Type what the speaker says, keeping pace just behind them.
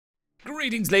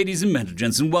Greetings, ladies and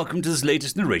gentlemen, and welcome to this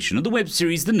latest narration of the web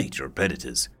series The Nature of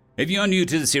Predators. If you are new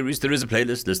to the series, there is a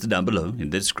playlist listed down below in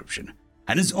the description.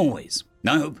 And as always,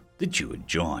 I hope that you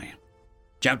enjoy.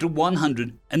 Chapter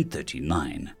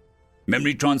 139.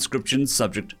 Memory transcription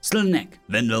subject, Slanek,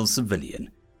 Vendel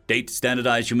Civilian. Date,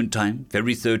 standardized human time,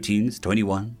 February 13th,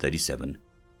 2137.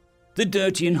 The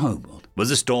Dirtian homeworld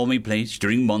was a stormy place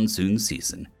during monsoon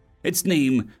season. Its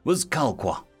name was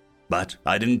Kalqua, but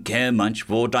I didn't care much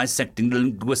for dissecting the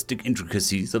linguistic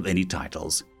intricacies of any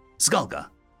titles. Skulga,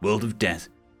 World of Death,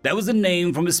 that was a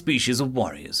name from a species of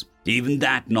warriors. Even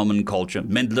that nomenclature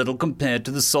meant little compared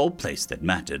to the sole place that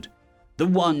mattered, the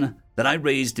one that I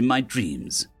raised in my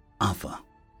dreams, Alpha.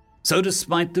 So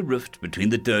despite the rift between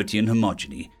the Dirtian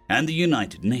homogeny and the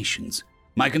United Nations,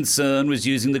 my concern was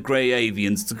using the grey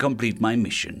avians to complete my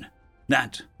mission.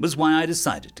 That was why I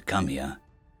decided to come here.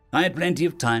 I had plenty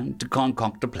of time to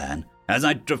concoct a plan as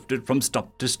I drifted from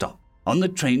stop to stop on the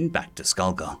train back to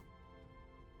Skulga.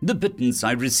 The pittance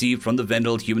I received from the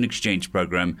Vendel Human Exchange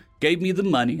Program gave me the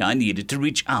money I needed to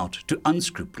reach out to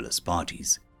unscrupulous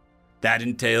parties. That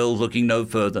entailed looking no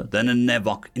further than a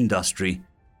Nevok industry.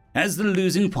 As the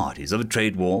losing parties of a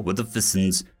trade war with the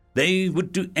Fissens, they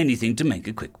would do anything to make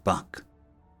a quick buck.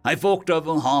 I forked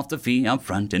over half the fee up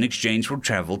front in exchange for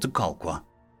travel to Kalqua.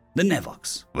 The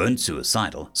Nevoks weren't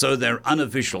suicidal, so their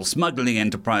unofficial smuggling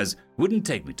enterprise wouldn't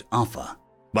take me to Alpha,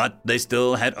 but they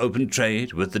still had open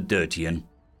trade with the Dirtian.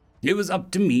 It was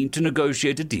up to me to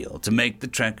negotiate a deal to make the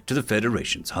trek to the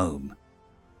Federation's home.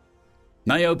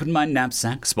 I opened my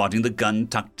knapsack, spotting the gun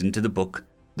tucked into the book.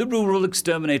 The rural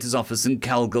exterminator's office in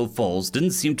Calgill Falls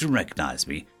didn't seem to recognize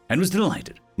me, and was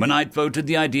delighted when I'd voted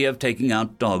the idea of taking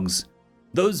out dogs.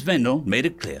 Those Vendel made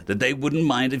it clear that they wouldn't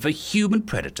mind if a human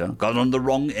predator got on the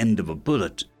wrong end of a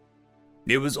bullet.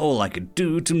 It was all I could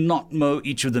do to not mow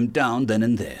each of them down then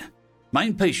and there. My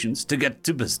impatience to get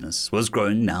to business was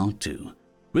growing now too,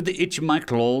 with the itch in my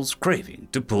claws craving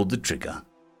to pull the trigger.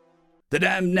 The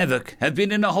damn Nevok have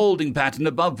been in a holding pattern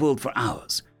above world for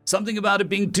hours. Something about it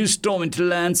being too stormy to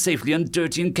land safely on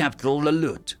Dirtian capital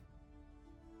Lalut.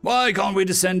 "Why can't we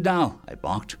descend now?" I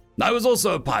barked. "I was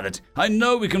also a pilot. I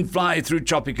know we can fly through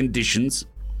choppy conditions."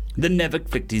 The Nevok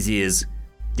flicked his ears.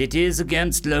 "It is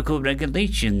against local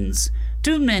regulations.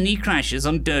 Too many crashes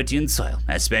on Dirtian soil,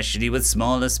 especially with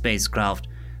smaller spacecraft.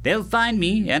 They'll find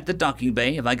me at the docking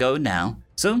bay if I go now,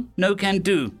 so no can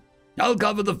do." "I'll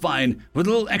cover the fine with a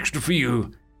little extra for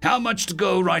you. How much to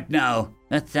go right now?"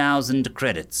 1,000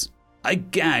 credits. I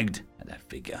gagged at that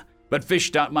figure, but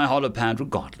fished out my holopad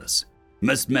regardless.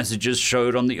 Missed messages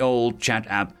showed on the old chat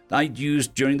app I'd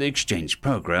used during the exchange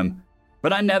program,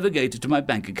 but I navigated to my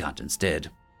bank account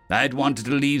instead. I had wanted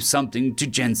to leave something to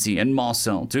Jency and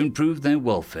Marcel to improve their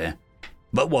welfare.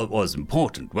 But what was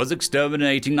important was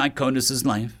exterminating Nikonus'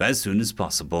 life as soon as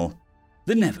possible.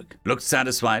 The Nevok looked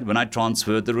satisfied when I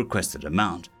transferred the requested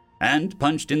amount and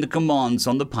punched in the commands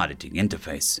on the piloting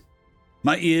interface.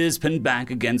 My ears pinned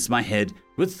back against my head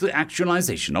with the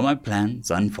actualization of my plans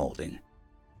unfolding.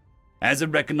 As a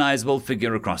recognizable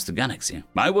figure across the galaxy,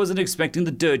 I wasn't expecting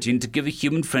the Dirtian to give a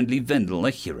human-friendly Vendel a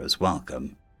hero's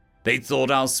welcome. They thought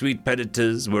our sweet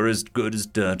predators were as good as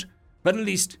dirt, but at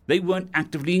least they weren't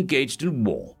actively engaged in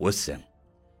war with them.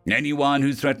 Anyone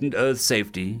who threatened Earth's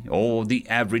safety or the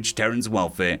average Terran's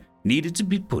welfare needed to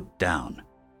be put down.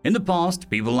 In the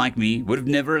past, people like me would have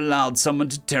never allowed someone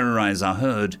to terrorize our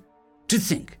herd. To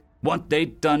think what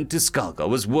they'd done to Skulga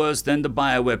was worse than the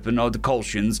bioweapon or the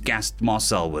Kolshians gassed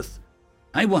Marcel with.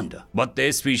 I wonder what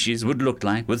their species would look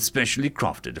like with specially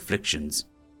crafted afflictions.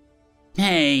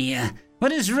 "Hey,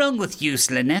 what is wrong with you,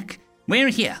 Slanek? We're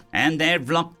here, and they've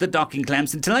locked the docking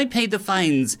clamps until I pay the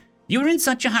fines. You were in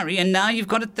such a hurry, and now you've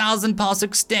got 1,000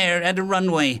 parsec stare at a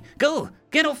runway. Go,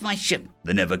 get off my ship,"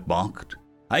 the Nevok barked.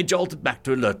 I jolted back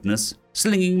to alertness,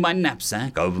 slinging my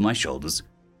knapsack over my shoulders.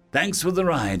 "Thanks for the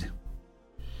ride."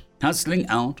 Hustling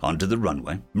out onto the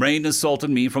runway, rain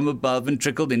assaulted me from above and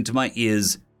trickled into my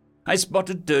ears. I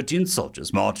spotted Dirtian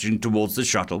soldiers marching towards the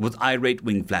shuttle with irate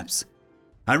wing flaps.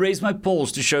 I raised my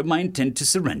paws to show my intent to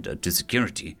surrender to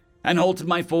security, and halted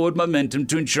my forward momentum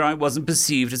to ensure I wasn't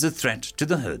perceived as a threat to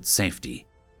the herd's safety.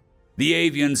 The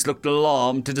avians looked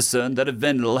alarmed to discern that a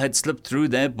Vendel had slipped through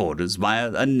their borders via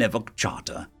a Nevok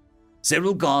charter.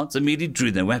 Several guards immediately drew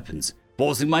their weapons.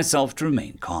 Forcing myself to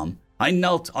remain calm, I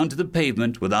knelt onto the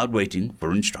pavement without waiting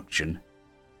for instruction.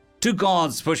 2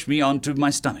 guards pushed me onto my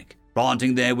stomach,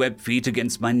 planting their webbed feet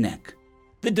against my neck.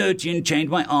 The Dirtian chained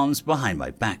my arms behind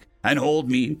my back and hauled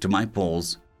me to my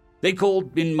paws. They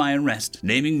called in my arrest,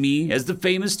 naming me as the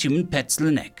famous human pet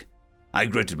Slanek. I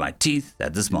gritted my teeth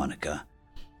at this moniker.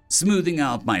 Smoothing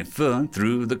out my fur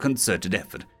through the concerted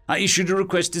effort, I issued a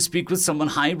request to speak with someone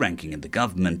high-ranking in the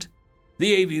government.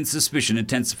 The avian suspicion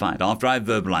intensified after I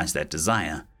verbalized that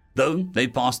desire, though they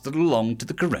passed it along to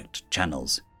the correct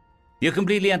channels. You're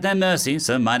completely at their mercy,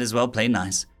 so might as well play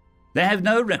nice. They have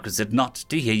no requisite not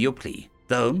to hear your plea,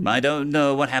 though I don't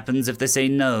know what happens if they say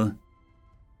no.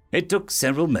 It took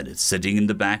several minutes sitting in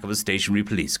the back of a stationary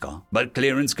police car, but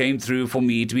clearance came through for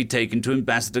me to be taken to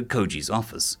Ambassador Koji's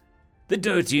office. The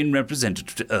Dirtian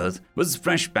representative to Earth was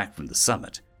fresh back from the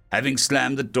summit, having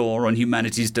slammed the door on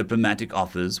humanity's diplomatic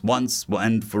offers once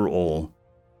and for all.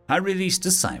 I released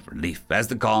a sigh of relief as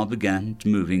the car began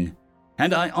moving,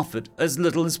 and I offered as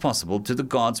little as possible to the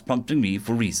guards prompting me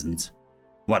for reasons.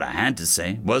 What I had to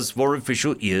say was for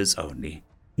official ears only.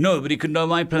 Nobody could know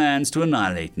my plans to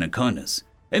annihilate Nakonis.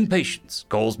 Impatience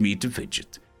caused me to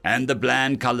fidget, and the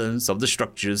bland colors of the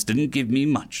structures didn't give me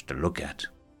much to look at.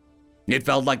 It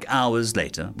felt like hours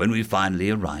later when we finally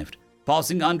arrived,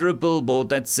 passing under a billboard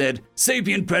that said,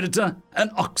 "Sapient Predator, an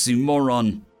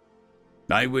oxymoron."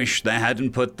 I wish they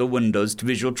hadn't put the Windows to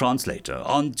Visual Translator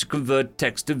on to convert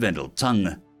text to Vendel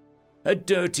tongue. A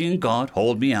dirty guard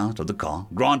hauled me out of the car,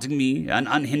 granting me an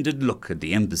unhindered look at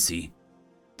the embassy.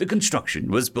 The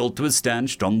construction was built to withstand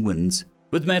strong winds,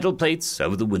 with metal plates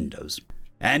over the windows,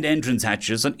 and entrance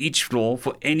hatches on each floor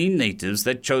for any natives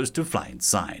that chose to fly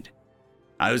inside.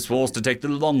 I was forced to take the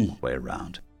long way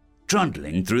around,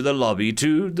 trundling through the lobby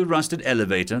to the rusted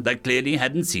elevator that clearly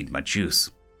hadn't seen much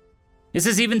use. "Is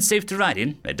this even safe to ride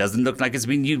in? It doesn't look like it's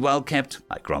been well kept,"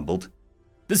 I grumbled.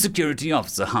 The security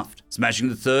officer huffed, smashing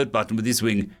the third button with his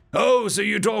wing. "Oh, so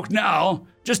you talk now?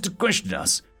 Just to question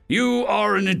us. You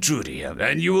are an intruder here,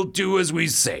 and you will do as we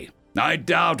say. I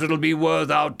doubt it'll be worth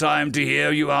our time to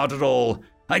hear you out at all.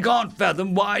 I can't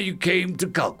fathom why you came to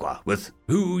Kalkwa with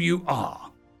who you are."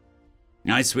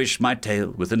 I swished my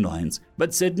tail with annoyance,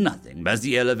 but said nothing as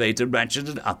the elevator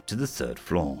ratcheted up to the third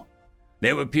floor.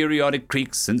 There were periodic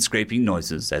creaks and scraping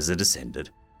noises as it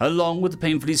ascended, along with a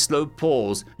painfully slow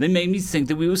pause that made me think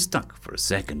that we were stuck for a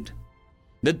second.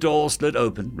 The door slid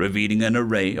open, revealing an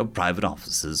array of private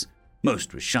offices.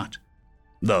 Most were shut,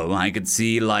 though I could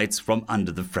see lights from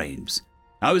under the frames.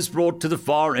 I was brought to the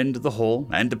far end of the hall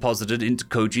and deposited into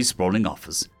Koji's sprawling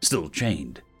office, still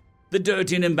chained. The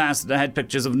Dirtian ambassador had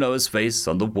pictures of Noah's face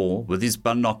on the wall with his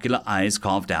binocular eyes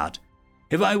carved out.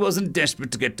 If I wasn't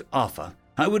desperate to get to Arthur,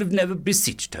 I would have never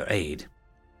beseeched her aid.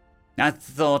 "I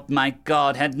thought my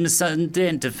god had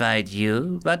misidentified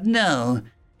you, but no,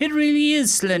 it really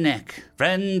is Slanek,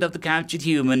 friend of the captured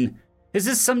human. Is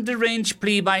this some deranged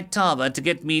plea by Tava to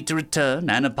get me to return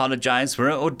and apologize for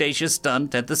her audacious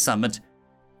stunt at the summit?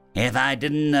 If I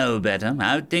didn't know better,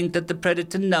 I would think that the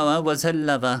predator Noah was her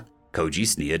lover," Koji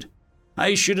sneered. I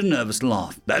issued a nervous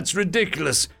laugh. "That's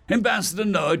ridiculous. Ambassador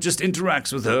Noah just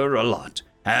interacts with her a lot,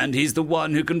 and he's the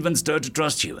one who convinced her to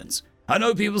trust humans. I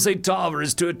know people say Tava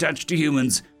is too attached to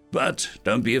humans, but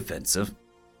don't be offensive."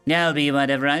 "I'll be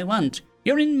whatever I want.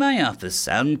 You're in my office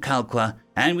out in Kalkwa,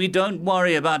 and we don't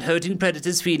worry about hurting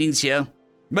predators' feelings here."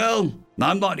 "Well,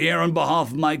 I'm not here on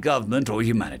behalf of my government or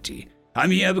humanity.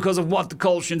 I'm here because of what the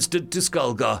Kolshians did to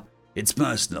Skulgar. It's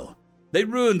personal. They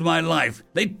ruined my life.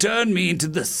 They turned me into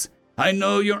this. I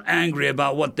know you're angry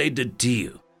about what they did to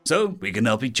you, so we can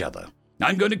help each other.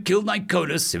 I'm going to kill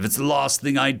Nikonus if it's the last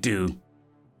thing I do."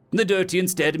 The Dirtian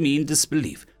stared at me in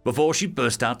disbelief before she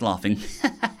burst out laughing.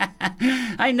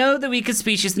 "I know the weakest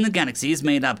species in the galaxy is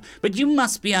made up, but you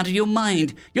must be out of your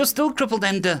mind. You're still crippled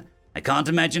and, I can't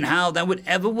imagine how that would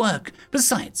ever work.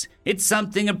 Besides, it's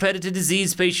something a predator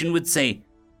disease patient would say.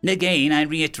 Again, I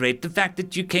reiterate, the fact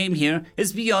that you came here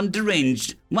is beyond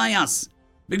deranged. Why us?"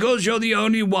 "Because you're the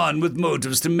only one with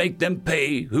motives to make them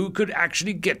pay who could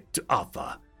actually get to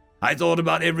Alpha. I thought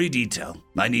about every detail.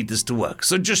 I need this to work,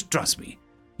 so just trust me.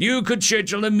 You could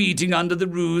schedule a meeting under the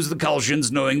ruse the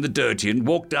Kolshians, knowing the Dirtian,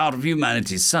 walked out of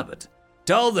humanity's summit.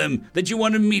 Tell them that you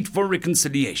want to meet for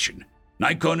reconciliation.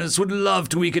 Nikonus would love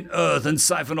to weaken Earth and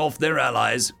siphon off their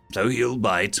allies, so he'll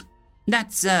bite."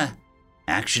 "That's,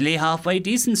 actually halfway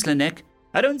decent, Slanek.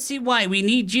 I don't see why we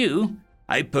need you."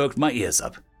 I perked my ears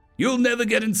up. "You'll never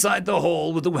get inside the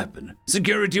hall with a weapon.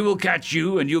 Security will catch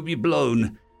you and you'll be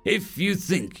blown. If you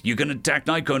think you can attack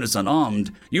Nikonus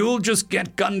unarmed, you'll just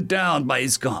get gunned down by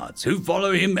his guards, who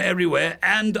follow him everywhere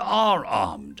and are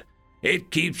armed.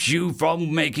 It keeps you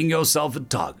from making yourself a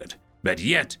target. But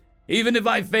yet, even if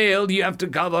I fail, you have to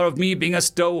cover of me being a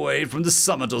stowaway from the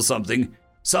summit or something.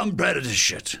 Some predator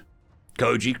shit."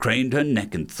 Koji craned her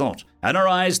neck in thought, and her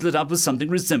eyes lit up with something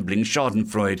resembling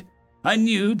schadenfreude. I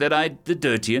knew that I'd the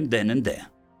Dirtian then and there.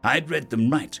 I'd read them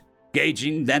right,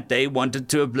 gauging that they wanted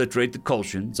to obliterate the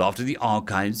Kolshians after the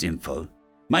archive's info.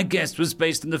 My guess was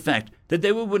based on the fact that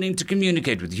they were willing to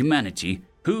communicate with humanity,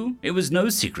 who, it was no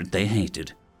secret, they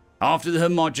hated, after the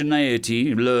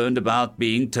homogeneity learned about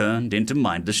being turned into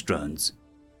mindless drones.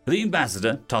 The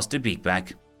ambassador tossed a beak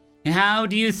back. How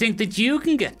do you think that you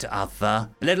can get to Alpha,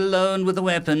 let alone with a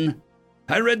weapon?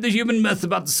 I read the human myth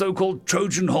about the so-called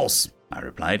Trojan horse, I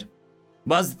replied.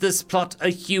 Was this plot a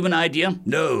human idea?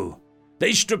 No.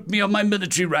 They stripped me of my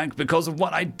military rank because of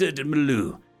what I did in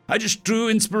Maloo. I just drew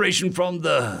inspiration from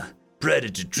the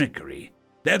predator trickery.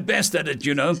 They're best at it,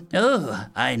 you know. Oh,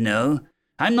 I know.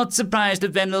 I'm not surprised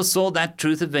if Venlo saw that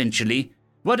truth eventually.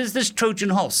 What is this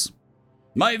Trojan horse?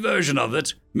 My version of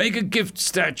it. Make a gift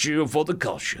statue for the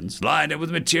Kolshians, line it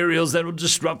with materials that will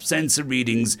disrupt sensor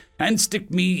readings, and stick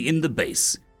me in the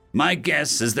base. My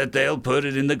guess is that they'll put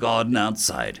it in the garden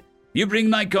outside. You bring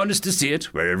Lyconis to see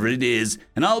it, wherever it is,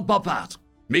 and I'll pop out.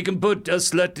 We can put a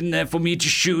slit in there for me to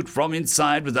shoot from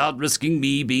inside without risking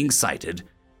me being sighted.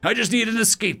 I just need an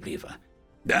escape lever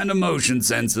and a motion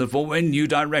sensor for when you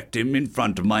direct him in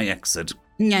front of my exit.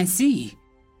 I see.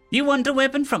 You want a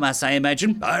weapon from us, I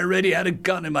imagine? I already had a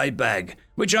gun in my bag,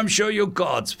 which I'm sure your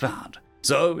guards found,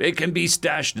 so it can be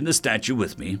stashed in the statue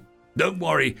with me. Don't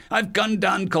worry, I've gunned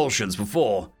down Kolshians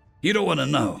before. You don't want to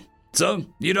know. So,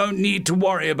 you don't need to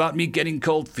worry about me getting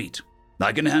cold feet.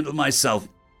 I can handle myself.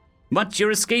 What's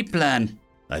your escape plan?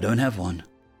 I don't have one.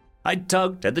 I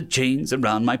tugged at the chains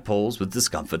around my poles with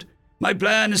discomfort. My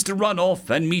plan is to run off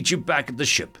and meet you back at the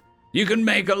ship. You can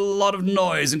make a lot of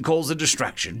noise and cause a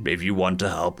distraction if you want to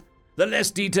help. The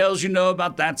less details you know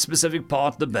about that specific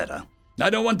part, the better. I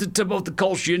don't want to tip off the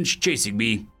Kolshians chasing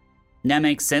me. That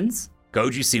makes sense.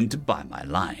 Koji seemed to buy my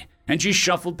lie, and she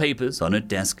shuffled papers on her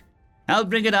desk. I'll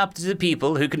bring it up to the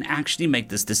people who can actually make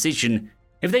this decision.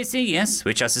 If they say yes,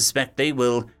 which I suspect they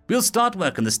will, we'll start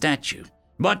work on the statue.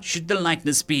 What should the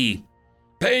likeness be?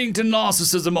 Paying to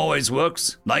narcissism always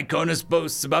works. Lyconis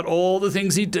boasts about all the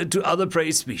things he did to other prey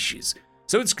species,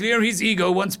 so it's clear his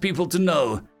ego wants people to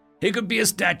know. It could be a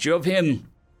statue of him.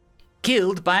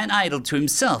 Killed by an idol to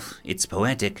himself. It's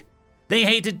poetic. They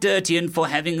hated Dirtian for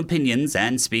having opinions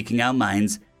and speaking our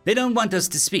minds. They don't want us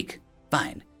to speak.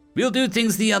 Fine. We'll do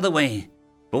things the other way.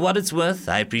 For what it's worth,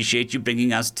 I appreciate you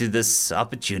bringing us to this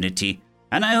opportunity,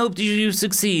 and I hope that you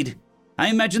succeed. I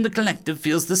imagine the collective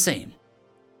feels the same.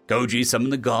 Koji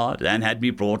summoned the guard and had me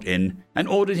brought in and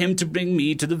ordered him to bring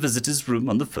me to the visitor's room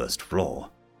on the first floor.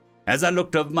 As I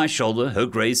looked over my shoulder, her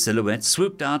grey silhouette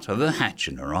swooped out of her hatch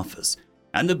in her office,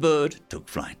 and the bird took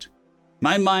flight.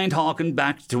 My mind harkened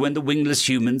back to when the wingless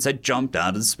humans had jumped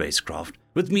out of the spacecraft,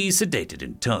 with me sedated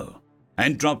in tow,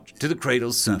 and dropped to the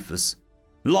cradle's surface.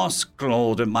 Loss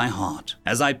clawed at my heart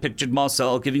as I pictured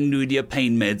Marcel giving Nudia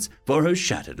pain meds for her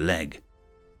shattered leg.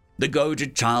 The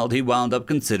goaded child he wound up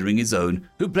considering his own,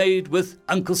 who played with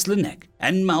Uncle Slanek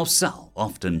and Marcel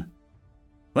often.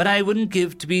 What I wouldn't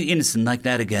give to be innocent like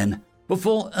that again,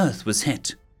 before Earth was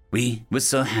hit. We were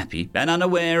so happy and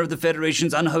unaware of the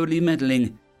Federation's unholy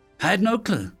meddling. I had no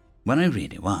clue what I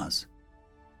really was.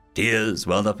 Tears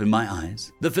welled up in my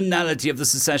eyes. The finality of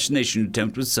this assassination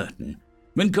attempt was certain.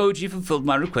 When Koji fulfilled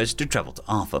my request to travel to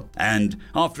Alpha, and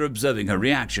after observing her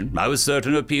reaction, I was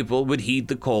certain her people would heed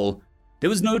the call. There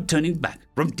was no turning back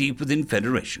from deep within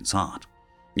Federation's heart.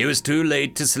 It was too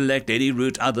late to select any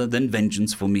route other than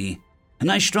vengeance for me,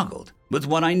 and I struggled with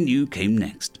what I knew came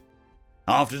next.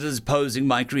 After disposing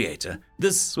my creator,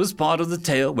 this was part of the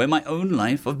tale where my own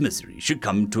life of misery should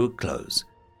come to a close.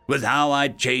 With how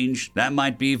I'd changed, that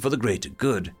might be for the greater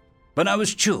good, but I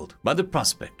was chilled by the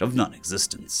prospect of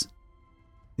non-existence.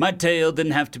 My tale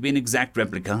didn't have to be an exact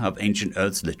replica of ancient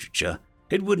Earth's literature.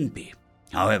 It wouldn't be.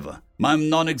 However, my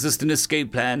non-existent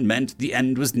escape plan meant the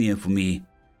end was near for me.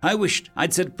 I wished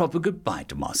I'd said a proper goodbye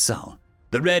to Marcel.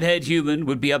 The red-haired human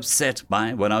would be upset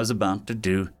by what I was about to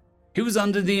do. He was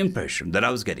under the impression that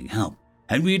I was getting help,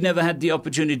 and we'd never had the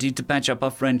opportunity to patch up our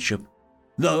friendship.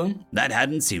 Though that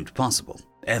hadn't seemed possible,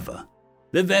 ever.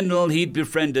 The Vendel he'd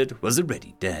befriended was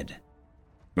already dead.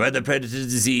 Whether predator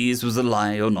disease was a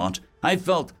lie or not, I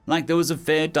felt like there was a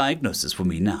fair diagnosis for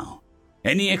me now.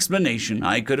 Any explanation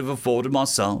I could have afforded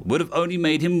Marcel would have only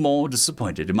made him more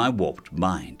disappointed in my warped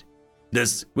mind.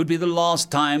 This would be the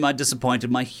last time I disappointed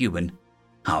my human.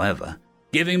 However,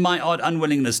 given my odd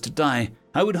unwillingness to die,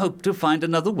 I would hope to find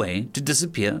another way to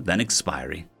disappear than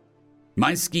expiry.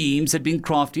 My schemes had been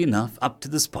crafty enough up to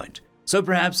this point, so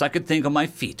perhaps I could think on my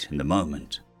feet in the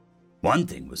moment. One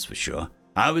thing was for sure,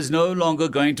 I was no longer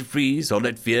going to freeze or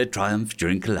let fear triumph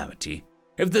during calamity.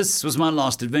 If this was my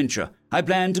last adventure, I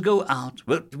planned to go out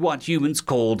with what humans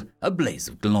called a blaze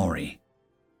of glory.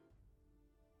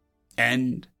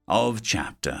 End of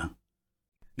chapter.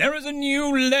 There is a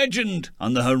new legend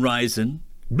on the horizon.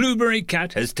 Blueberry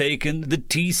Cat has taken the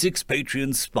T6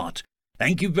 Patreon spot.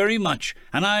 Thank you very much,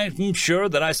 and I'm sure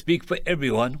that I speak for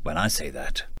everyone when I say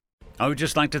that. I would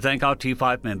just like to thank our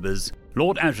T5 members,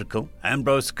 Lord Azrical,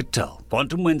 Ambrose Cattell,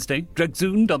 Quantum Wednesday,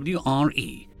 Drexoon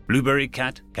WRE, Blueberry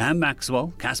Cat, Cam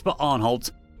Maxwell, Casper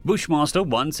Arnholtz, Bushmaster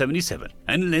 177,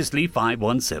 and Leslie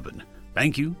 517.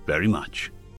 Thank you very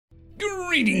much.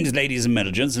 Greetings, ladies and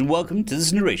gentlemen, and welcome to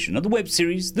this narration of the web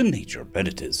series The Nature of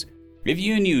Predators. If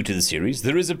you're new to the series,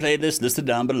 there is a playlist listed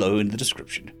down below in the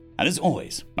description. And as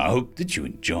always, I hope that you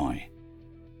enjoy.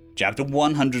 Chapter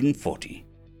 140.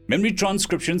 Memory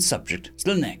transcription subject,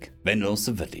 Slanek, Venlo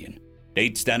Civilian.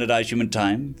 Date standardized human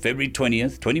time, February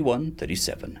 20th,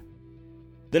 2137.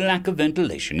 The lack of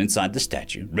ventilation inside the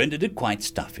statue rendered it quite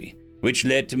stuffy, which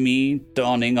led to me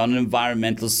donning on an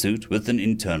environmental suit with an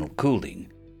internal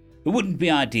cooling. It wouldn't be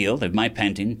ideal if my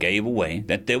panting gave away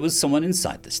that there was someone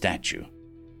inside the statue.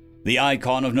 The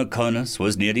icon of Nokonos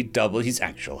was nearly double his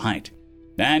actual height,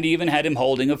 and even had him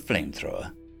holding a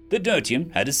flamethrower. The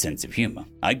Dirtian had a sense of humor,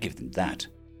 I give them that.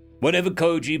 Whatever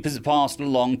Koji passed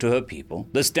along to her people,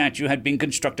 the statue had been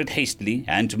constructed hastily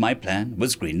and to my plan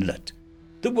was green-lit.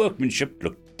 The workmanship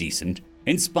looked decent,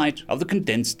 in spite of the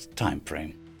condensed time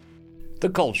frame. The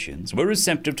Kolshians were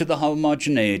receptive to the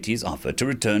homogeneity's offer to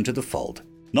return to the fold,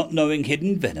 not knowing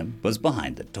hidden venom was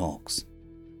behind the talks.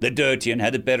 The Dirtian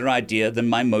had a better idea than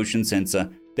my motion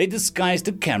sensor. They disguised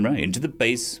a camera into the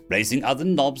base, placing other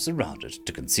knobs around it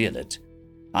to conceal it.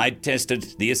 I tested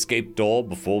the escape door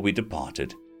before we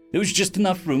departed. There was just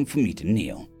enough room for me to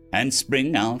kneel and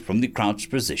spring out from the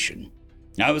crouched position.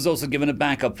 I was also given a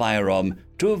backup firearm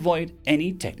to avoid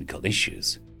any technical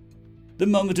issues. The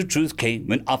moment of truth came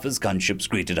when Uffa's gunships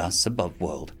greeted us above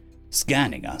world,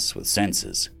 scanning us with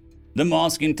sensors. The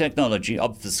masking technology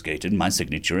obfuscated my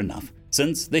signature enough,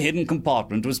 since the hidden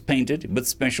compartment was painted with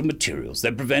special materials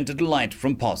that prevented light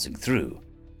from passing through.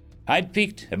 I'd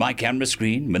peeked at my camera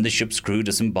screen when the ship's crew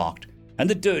disembarked, and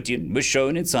the Dirtian was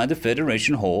shown inside the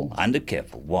Federation Hall under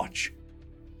careful watch.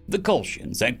 The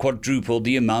Kolshians had quadrupled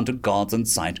the amount of guards on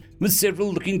site, with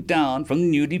several looking down from the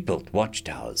newly built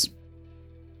watchtowers.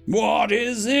 "What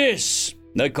is this?"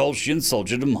 the Kolshian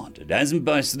soldier demanded, as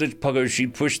Ambassador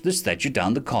Pogoshi pushed the statue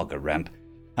down the cargo ramp.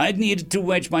 I'd needed to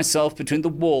wedge myself between the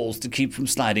walls to keep from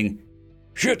sliding.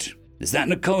 "Shit, is that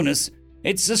Nokonos?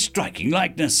 It's a striking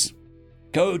likeness."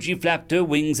 Koji flapped her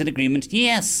wings in agreement.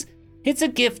 "Yes, it's a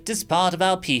gift as part of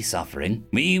our peace offering.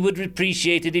 We would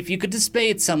appreciate it if you could display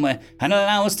it somewhere and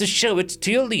allow us to show it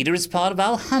to your leader as part of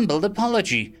our humble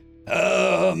apology."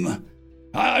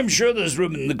 I'm sure there's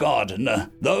room in the garden,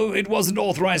 though it wasn't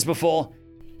authorized before."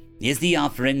 "Is the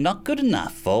offering not good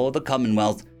enough for the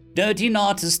Commonwealth? Dirty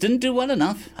artists didn't do well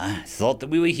enough. I thought that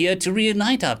we were here to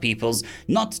reunite our peoples,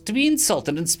 not to be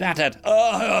insulted and spat at."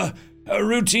 A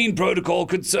routine protocol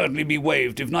could certainly be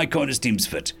waived if Nokonos deems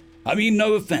fit. I mean,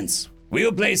 no offense.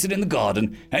 We'll place it in the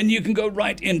garden, and you can go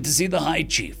right in to see the High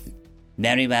Chief."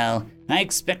 "Very well. I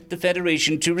expect the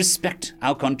Federation to respect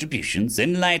our contributions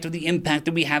in light of the impact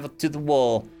that we have to the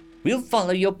war. We'll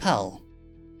follow your pal."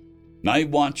 I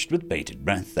watched with bated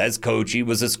breath as Koji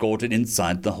was escorted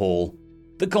inside the hall.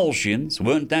 The Kolshians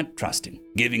weren't that trusting,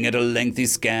 giving it a lengthy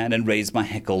scan and raised my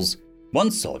hackles. One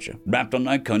soldier rapped on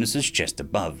Nokonos' chest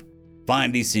above,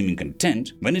 finally seeming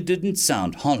content when it didn't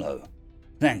sound hollow.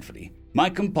 Thankfully,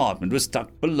 my compartment was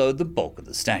tucked below the bulk of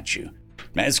the statue.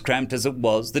 As cramped as it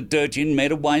was, the Dirtian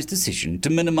made a wise decision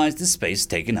to minimize the space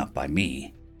taken up by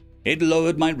me. It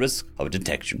lowered my risk of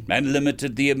detection and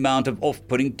limited the amount of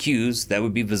off-putting cues that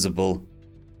would be visible.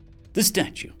 The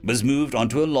statue was moved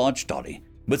onto a large dolly,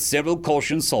 with several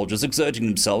Kolshian soldiers exerting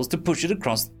themselves to push it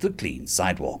across the clean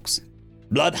sidewalks.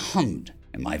 Blood hummed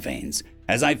in my veins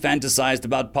as I fantasized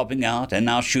about popping out and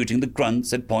now shooting the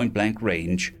grunts at point-blank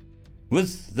range.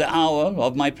 With the hour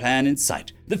of my plan in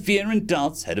sight, the fear and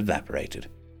doubts had evaporated.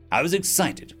 I was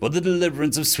excited for the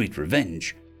deliverance of sweet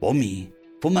revenge, for me,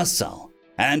 for Marcel,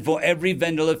 and for every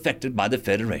Vendel affected by the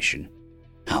Federation.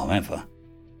 However,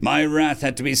 my wrath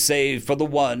had to be saved for the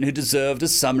one who deserved a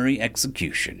summary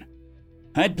execution.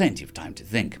 I had plenty of time to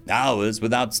think, hours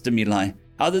without stimuli,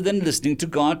 other than listening to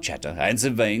guard chatter and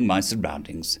surveying my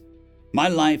surroundings. My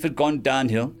life had gone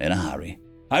downhill in a hurry.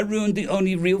 I ruined the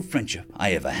only real friendship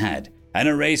I ever had, and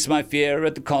erased my fear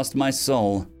at the cost of my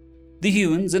soul. The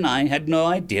humans and I had no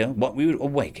idea what we were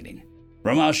awakening,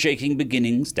 from our shaking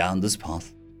beginnings down this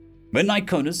path. When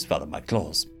Nokonos fell in my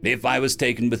claws, if I was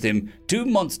taken with him, 2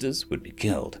 monsters would be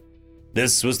killed.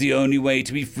 This was the only way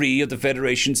to be free of the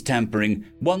Federation's tampering,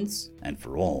 once and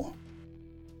for all.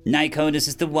 "Nokonos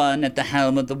is the one at the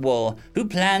helm of the war who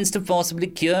plans to forcibly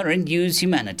cure and use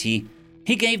humanity.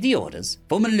 He gave the orders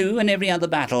for Maloo and every other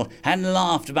battle, and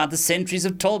laughed about the centuries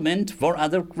of torment for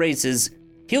other races.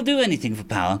 He'll do anything for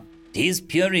power. He is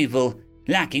pure evil,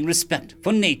 lacking respect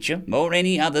for nature or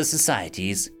any other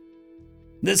societies.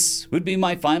 This would be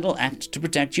my final act to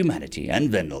protect humanity and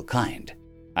Vendelkind.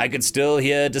 I could still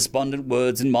hear despondent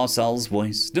words in Marcel's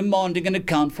voice, demanding an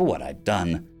account for what I'd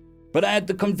done, but I had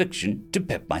the conviction to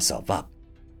pep myself up.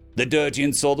 The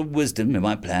Dirtian saw the wisdom in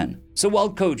my plan, so while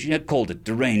Koji had called it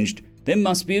deranged, there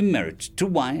must be a merit to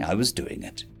why I was doing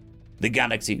it. The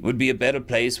galaxy would be a better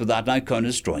place without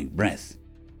Nicona's drawing breath.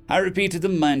 I repeated the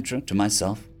mantra to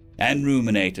myself, and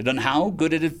ruminated on how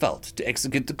good it had felt to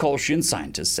execute the Kolshian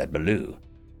scientists at Maloo.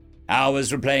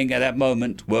 Hours replaying at that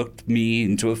moment worked me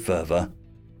into a fervor.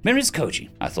 Where is Koji?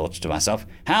 I thought to myself.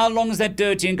 How long is that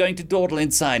Dirtian going to dawdle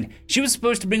inside? She was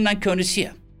supposed to bring Niconas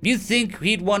here. You'd think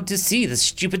he'd want to see the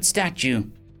stupid statue.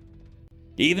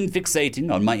 Even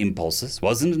fixating on my impulses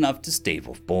wasn't enough to stave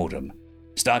off boredom.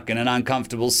 Stuck in an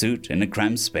uncomfortable suit in a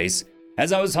cramped space,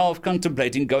 as I was half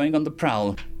contemplating going on the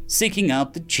prowl, seeking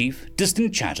out the chief,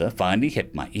 distant chatter finally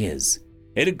hit my ears.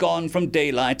 It had gone from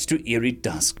daylight to eerie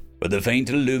dusk, with a faint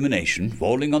illumination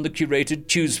falling on the curated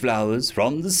choose flowers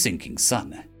from the sinking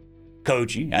sun.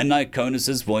 Koji and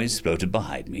Niconas' voice floated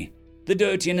behind me. The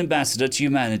Dirtian ambassador to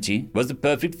humanity was the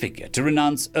perfect figure to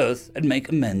renounce Earth and make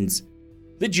amends.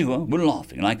 The duo were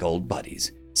laughing like old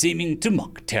buddies, seeming to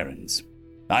mock Terrans.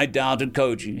 I doubted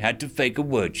Koji had to fake a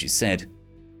word she said.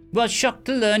 Was shocked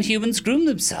to learn humans groom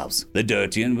themselves, the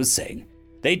Dirtian was saying.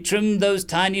 They trim those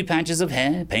tiny patches of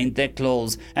hair, paint their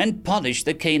claws, and polish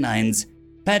their canines.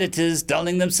 Predators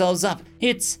dulling themselves up.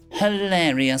 It's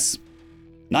hilarious.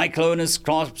 Niconas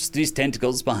clasped his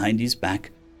tentacles behind his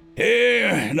back.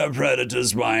 Here, in the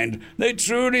predator's mind, they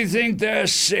truly think they're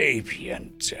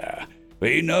sapient.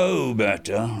 We know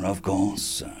better, of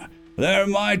course. There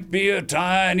might be a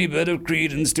tiny bit of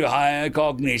credence to higher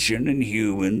cognition in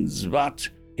humans, but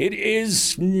it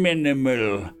is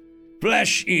minimal.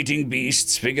 Flesh-eating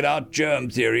beasts figured out germ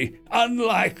theory,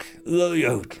 unlike the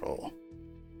Yotl.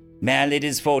 Well, it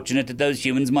is fortunate that those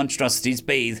humans' monstrosities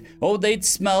bathe, or they'd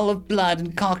smell of blood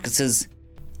and carcasses.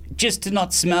 Just to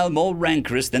not smell more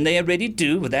rancorous than they already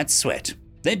do with that sweat.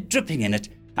 They're dripping in it.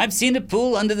 I've seen a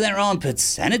pool under their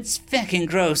armpits, and it's feckin'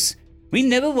 gross. We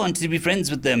never wanted to be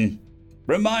friends with them.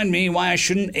 Remind me why I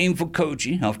shouldn't aim for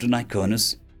Koji after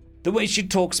Niconas. The way she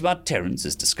talks about Terrans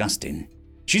is disgusting.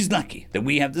 She's lucky that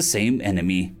we have the same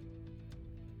enemy.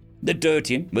 The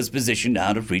Dirtian was positioned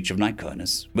out of reach of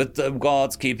Niconas, with the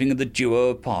guards keeping the duo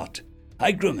apart.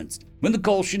 I grimaced when the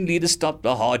Kolshian leader stopped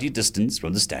a hardy distance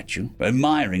from the statue,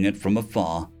 admiring it from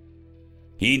afar.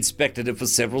 He inspected it for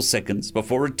several seconds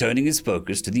before returning his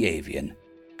focus to the avian.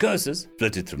 Curses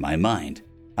flitted through my mind.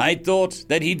 I thought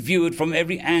that he'd view it from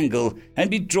every angle and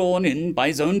be drawn in by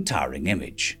his own towering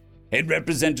image. It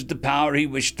represented the power he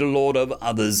wished to lord over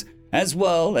others, as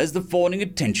well as the fawning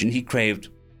attention he craved.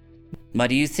 What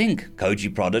do you think?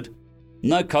 Koji prodded.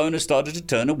 Niconas started to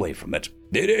turn away from it.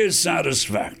 It is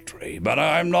satisfactory, but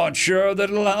I'm not sure that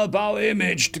it'll help our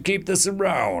image to keep this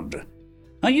around.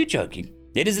 Are you joking?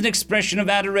 It is an expression of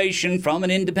adoration from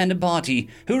an independent party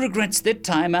who regrets their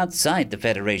time outside the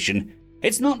Federation.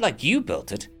 It's not like you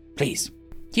built it. Please,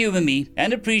 humor me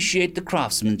and appreciate the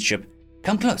craftsmanship.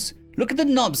 Come close. Look at the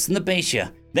knobs and the base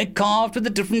here. They're carved with a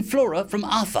different flora from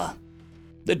Alpha.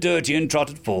 The Dirtian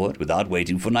trotted forward without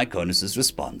waiting for Niconas'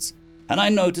 response, and I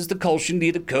noticed the Kolshian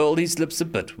leader curled his lips a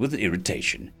bit with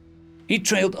irritation. He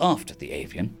trailed after the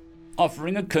avian,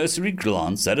 offering a cursory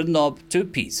glance at a knob to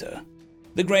appease her.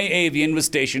 The grey avian was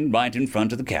stationed right in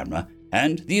front of the camera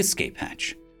and the escape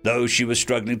hatch. Though she was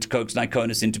struggling to coax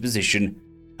Niconas into position,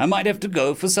 I might have to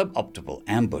go for suboptimal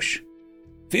ambush.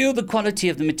 Feel the quality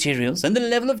of the materials and the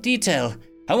level of detail.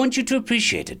 I want you to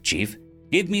appreciate it, Chief.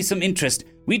 Give me some interest.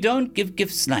 We don't give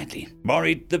gifts lightly.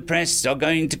 Worried the press are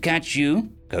going to catch you?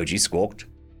 Koji squawked.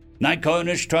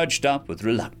 Niconas trudged up with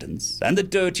reluctance, and the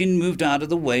Dirtian moved out of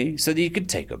the way so that he could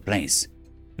take her place.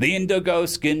 The indigo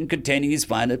skin containing his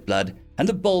violet blood and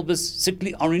the bulbous,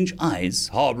 sickly orange eyes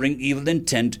harboring evil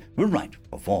intent were right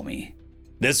before me.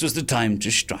 This was the time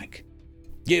to strike.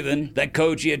 Given that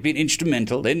Koji had been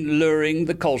instrumental in luring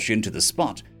the Kolshian to the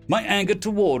spot, my anger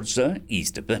towards her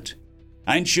eased a bit.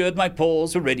 I ensured my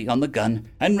paws were ready on the gun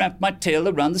and wrapped my tail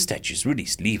around the statue's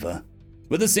released lever.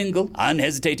 With a single,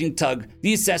 unhesitating tug,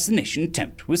 the assassination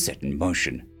attempt was set in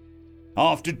motion.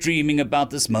 After dreaming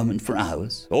about this moment for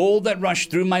hours, all that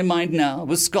rushed through my mind now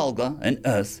was Skolga and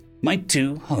Earth, my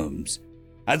two homes.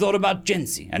 I thought about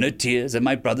Jensi and her tears at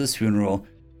my brother's funeral.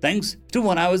 Thanks to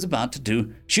what I was about to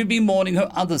do, she'd be mourning her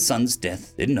other son's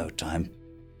death in no time.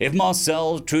 If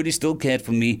Marcel truly still cared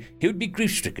for me, he would be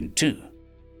grief-stricken too.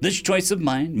 This choice of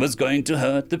mine was going to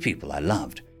hurt the people I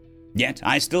loved, yet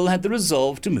I still had the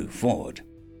resolve to move forward.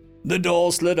 The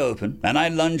door slid open, and I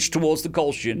lunged towards the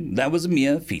Kolshian that was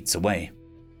mere feet away.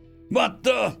 "What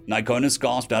the?" Nikonus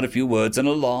gasped out a few words, and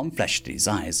alarm flashed in his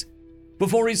eyes.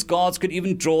 Before his guards could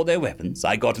even draw their weapons,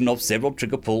 I gotten off several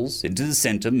trigger pulls into the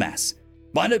center mass.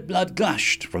 Violet blood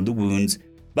gushed from the wounds,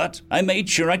 but I made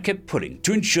sure I kept pulling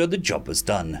to ensure the job was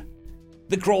done.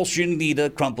 The Kolshian leader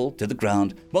crumpled to the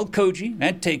ground, while Koji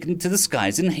had taken to the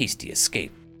skies in hasty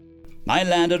escape. I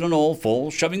landed on all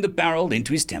fours, shoving the barrel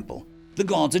into his temple. The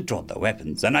guards had drawn their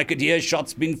weapons, and I could hear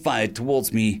shots being fired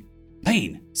towards me.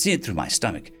 Pain seared through my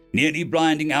stomach, nearly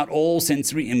blinding out all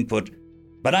sensory input,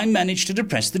 but I managed to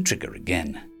depress the trigger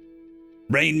again.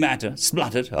 Brain matter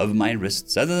spluttered over my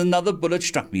wrists as another bullet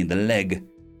struck me in the leg.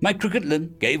 My crooked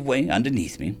limb gave way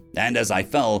underneath me, and as I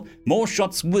fell, more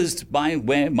shots whizzed by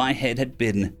where my head had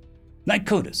been.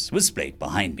 Nikonus was splayed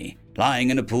behind me,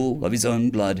 lying in a pool of his own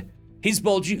blood. His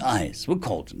bulging eyes were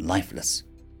cold and lifeless.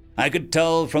 I could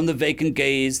tell from the vacant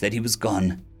gaze that he was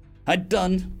gone. I'd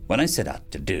done what I set out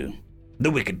to do.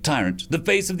 The wicked tyrant, the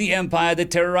face of the empire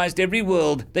that terrorized every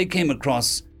world they came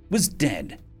across, was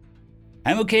dead.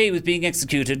 I'm okay with being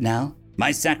executed now.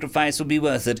 My sacrifice will be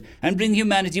worth it and bring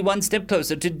humanity one step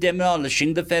closer to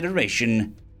demolishing the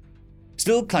Federation.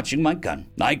 Still clutching my gun,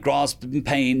 I grasped in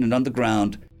pain and on the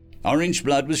ground. Orange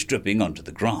blood was dripping onto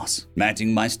the grass,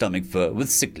 matting my stomach fur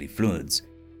with sickly fluids.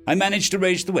 I managed to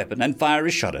raise the weapon and fire a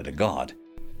shot at a guard.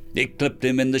 It clipped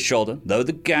him in the shoulder, though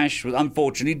the gash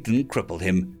unfortunately didn't cripple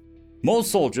him. More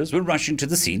soldiers were rushing to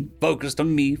the scene, focused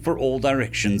on me for all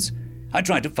directions. I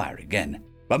tried to fire again,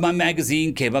 but my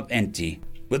magazine came up empty.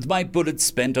 With my bullets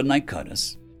spent on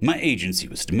Nikonus, my agency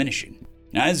was diminishing,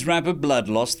 as rapid blood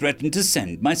loss threatened to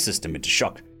send my system into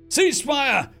shock. "Cease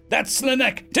fire! That's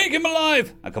Slanek! Take him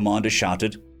alive!" a commander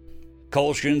shouted.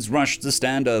 Kolshians rushed to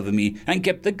stand over me and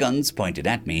kept their guns pointed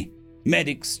at me.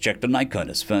 Medics checked on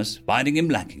Nikonus first, finding him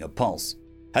lacking a pulse.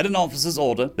 At an officer's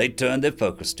order, they turned their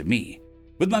focus to me.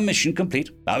 With my mission complete,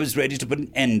 I was ready to put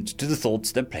an end to the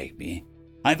thoughts that plagued me.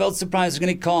 I felt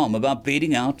surprisingly calm about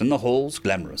bleeding out in the hall's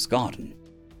glamorous garden.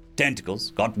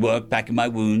 Tentacles got work packing my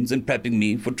wounds and prepping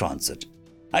me for transit.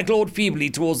 I clawed feebly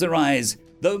towards their eyes,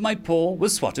 though my paw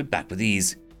was swatted back with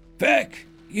ease. "Feck,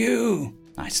 you!"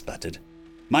 I spluttered.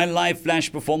 My life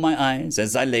flashed before my eyes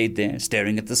as I laid there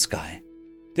staring at the sky.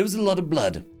 There was a lot of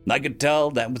blood. I could tell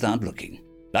that without looking.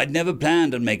 I'd never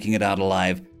planned on making it out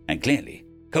alive, and clearly,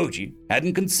 Koji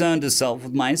hadn't concerned herself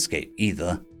with my escape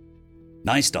either.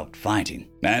 I stopped fighting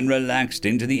and relaxed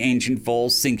into the ancient fall,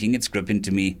 sinking its grip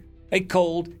into me. A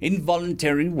cold,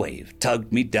 involuntary wave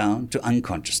tugged me down to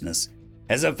unconsciousness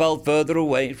as I fell further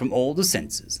away from all the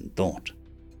senses and thought.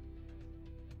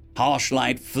 Harsh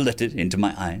light flitted into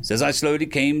my eyes as I slowly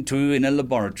came to in a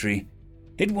laboratory.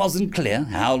 It wasn't clear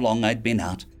how long I'd been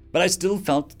out, but I still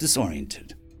felt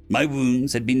disoriented. My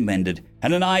wounds had been mended,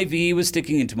 and an IV was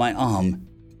sticking into my arm.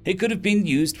 It could have been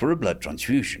used for a blood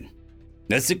transfusion.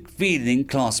 A sick feeling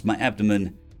clasped my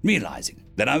abdomen, realizing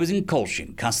that I was in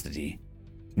Kolshian custody.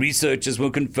 Researchers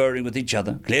were conferring with each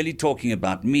other, clearly talking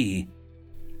about me.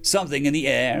 Something in the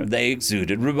air they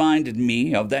exuded reminded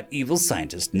me of that evil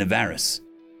scientist Navarus.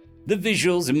 The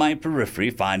visuals in my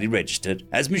periphery finally registered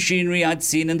as machinery I'd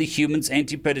seen in the humans'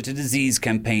 anti-predator disease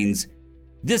campaigns.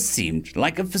 This seemed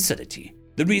like a facility,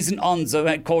 the reason Onzo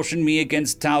had cautioned me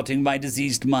against touting my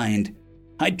diseased mind.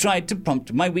 I tried to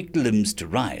prompt my weak limbs to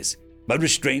rise, but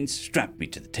restraints strapped me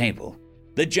to the table.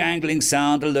 The jangling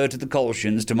sound alerted the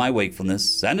Kolshians to my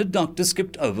wakefulness, and a doctor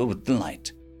skipped over with the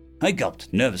light. I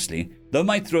gulped nervously, though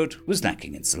my throat was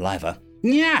lacking in saliva.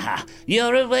 "Yeah,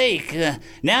 you're awake.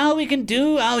 Now we can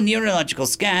do our neurological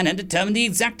scan and determine the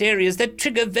exact areas that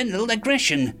trigger venereal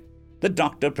aggression." The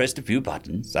doctor pressed a few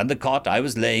buttons, and the cot I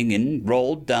was laying in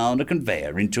rolled down a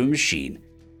conveyor into a machine.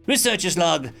 "Researcher's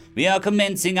log. We are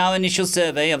commencing our initial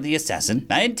survey of the assassin.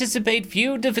 I anticipate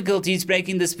few difficulties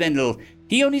breaking this venereal.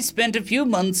 He only spent a few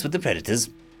months with the predators.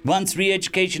 Once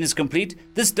re-education is complete,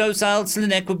 this docile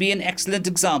Slanek will be an excellent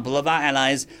example of our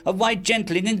allies of why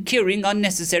gentling and curing are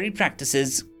necessary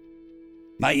practices."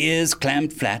 My ears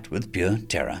clammed flat with pure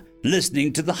terror,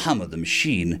 listening to the hum of the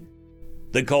machine.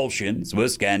 The Kolshians were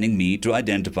scanning me to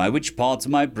identify which parts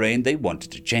of my brain they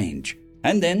wanted to change,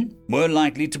 and then were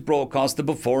likely to broadcast the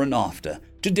before and after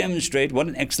to demonstrate what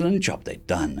an excellent job they'd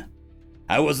done.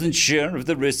 I wasn't sure if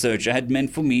the researcher had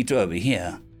meant for me to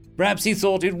overhear. Perhaps he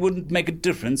thought it wouldn't make a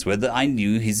difference whether I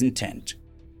knew his intent.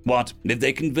 What if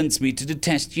they convinced me to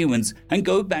detest humans and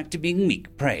go back to being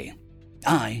meek prey?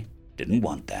 I didn't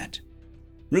want that.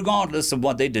 Regardless of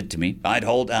what they did to me, I'd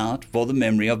hold out for the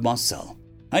memory of Marcel.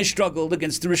 I struggled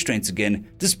against the restraints again,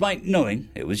 despite knowing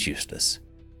it was useless.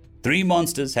 3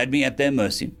 monsters had me at their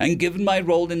mercy, and given my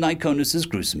role in Iconus's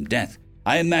gruesome death,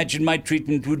 I imagined my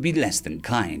treatment would be less than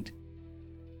kind.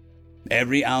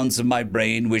 Every ounce of my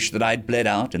brain wished that I'd bled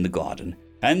out in the garden,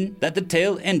 and that the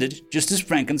tale ended just as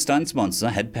Frankenstein's monster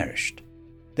had perished.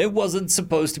 There wasn't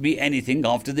supposed to be anything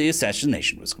after the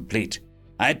assassination was complete.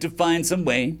 I had to find some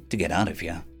way to get out of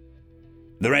here.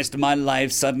 The rest of my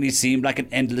life suddenly seemed like an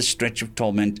endless stretch of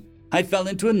torment. I fell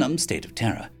into a numb state of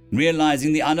terror,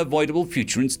 realizing the unavoidable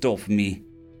future in store for me.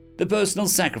 The personal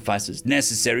sacrifices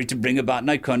necessary to bring about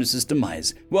Iconus's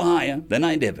demise were higher than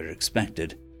I'd ever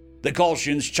expected. The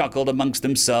Colchians chuckled amongst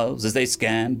themselves as they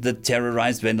scanned the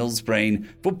terrorized Vendel's brain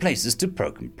for places to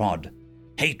poke and prod.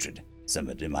 Hatred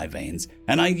simmered in my veins,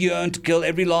 and I yearned to kill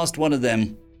every last one of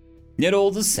them. Yet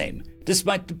all the same,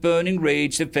 despite the burning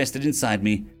rage that festered inside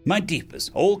me, my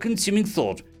deepest, all-consuming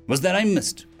thought was that I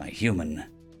missed my human.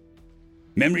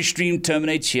 Memory stream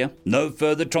terminates here. No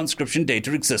further transcription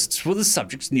data exists for the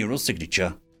subject's neural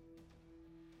signature.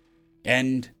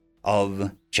 End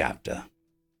of chapter.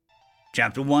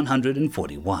 Chapter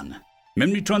 141.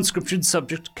 Memory transcription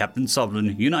subject, Captain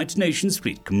Sovlin, United Nations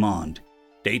Fleet Command.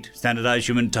 Date, Standardized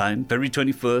Human Time, February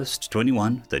 21st,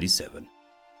 2137.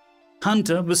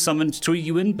 Hunter was summoned to a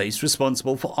UN base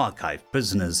responsible for archived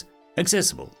prisoners,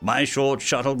 accessible by a short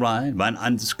shuttle ride by an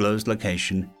undisclosed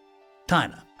location.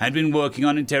 Tyler had been working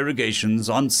on interrogations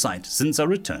on site since our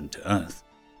return to Earth.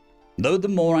 Though the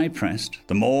more I pressed,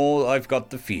 the more I've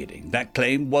got the feeling that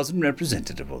claim wasn't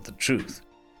representative of the truth.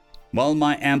 While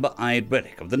my amber-eyed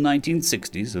relic of the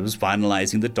 1960s was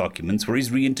finalizing the documents for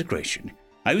his reintegration,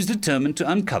 I was determined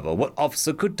to uncover what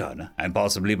Officer Cortana, and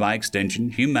possibly by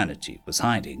extension humanity, was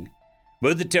hiding.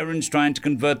 Were the Terrans trying to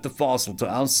convert the fossil to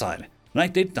our side,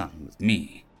 like they'd done with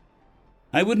me?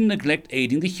 I wouldn't neglect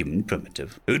aiding the human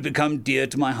primitive, who'd become dear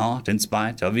to my heart in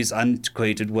spite of his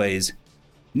antiquated ways.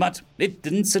 But it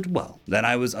didn't sit well that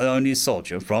I was the only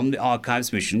soldier from the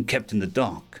Archives mission kept in the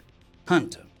dark.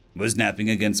 Hunter was napping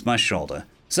against my shoulder,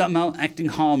 somehow acting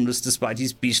harmless despite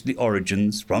his beastly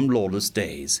origins from lawless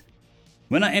days.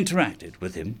 When I interacted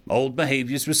with him, old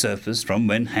behaviors resurfaced from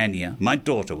when Hania, my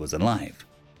daughter, was alive.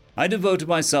 I devoted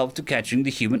myself to catching the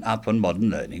human up on modern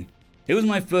learning. It was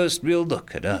my first real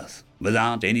look at Earth,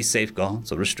 without any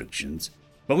safeguards or restrictions,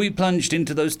 but we plunged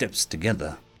into those depths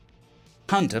together.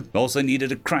 Hunter also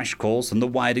needed a crash course on the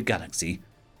wider galaxy.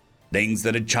 Things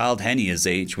that a child Hania's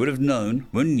age would have known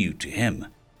were new to him.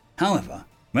 However,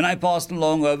 when I passed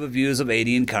along overviews of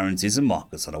alien currencies and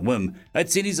markets on a whim, I'd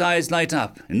seen his eyes light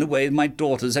up in the way my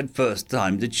daughter's had first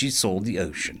time that she saw the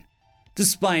ocean.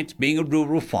 Despite being a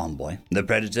rural farm boy, the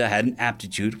Predator had an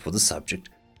aptitude for the subject,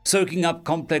 soaking up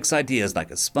complex ideas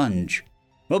like a sponge.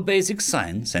 While basic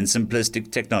science and simplistic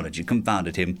technology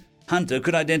confounded him, Hunter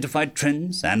could identify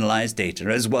trends, analyze data,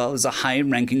 as well as a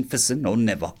high-ranking Fissin or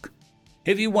Nevok.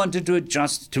 If he wanted to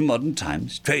adjust to modern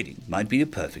times, trading might be a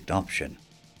perfect option.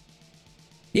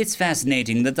 It's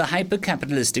fascinating that the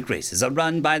hyper-capitalistic races are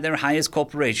run by their highest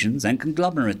corporations and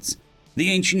conglomerates, the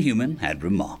ancient human had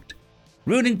remarked.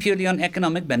 Ruling purely on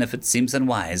economic benefits seems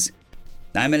unwise.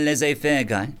 I'm a laissez-faire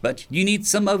guy, but you need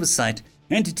some oversight.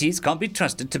 Entities can't be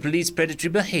trusted to police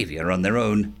predatory behavior on their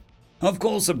own. Of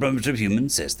course a primitive human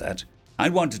says that. I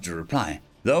wanted to reply,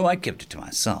 though I kept it to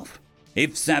myself.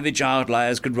 If savage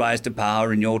outliers could rise to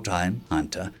power in your time,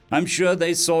 Hunter, I'm sure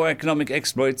they saw economic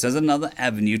exploits as another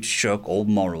avenue to shirk all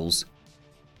morals.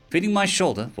 Feeling my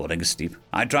shoulder falling asleep,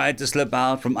 I tried to slip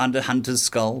out from under Hunter's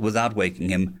skull without waking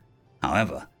him.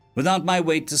 However, without my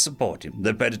weight to support him,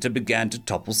 the Predator began to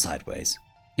topple sideways.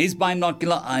 His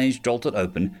binocular eyes jolted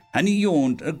open, and he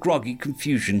yawned a groggy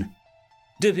confusion.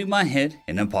 Dipping my head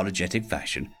in apologetic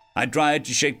fashion, I tried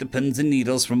to shake the pins and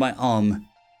needles from my arm.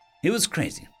 It was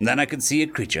crazy that I could see a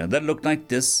creature that looked like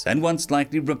this and once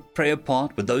likely ripped prey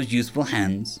apart with those youthful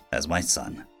hands as my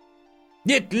son.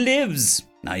 "It lives!"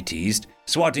 I teased,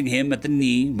 swatting him at the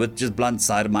knee with just blunt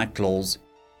side of my claws.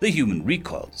 The human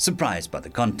recoiled, surprised by the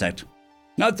contact.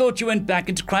 "I thought you went back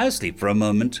into cryosleep for a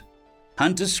moment."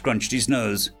 Hunter scrunched his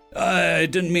nose. "I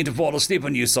didn't mean to fall asleep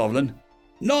on you, Sovlin."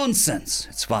 "Nonsense,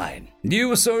 it's fine. You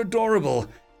were so adorable.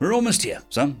 We're almost here,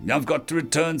 so I've got to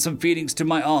return some feelings to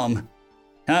my arm."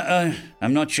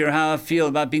 I'm not sure how I feel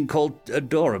about being called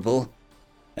adorable."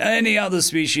 "Any other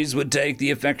species would take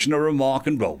the affectionate remark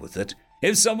and roll with it.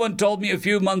 If someone told me a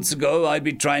few months ago I'd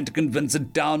be trying to convince a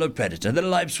downer predator that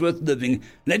life's worth living,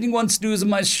 letting one snooze on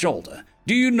my shoulder,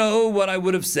 do you know what I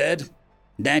would have said?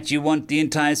 That you want the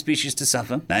entire species to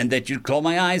suffer, and that you'd claw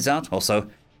my eyes out. Also,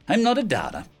 I'm not a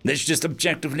doubter. There's just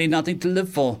objectively nothing to live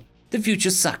for. The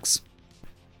future sucks."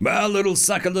 Well, it'll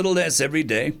suck a little less every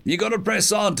day. You gotta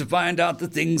press on to find out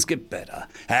that things get better.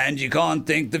 And you can't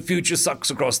think the future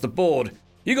sucks across the board.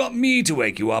 You got me to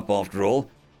wake you up after all.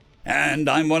 And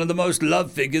I'm one of the most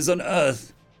loved figures on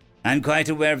Earth. I'm quite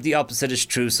aware of the opposite is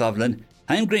true, Sovlin.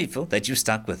 I'm grateful that you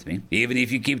stuck with me, even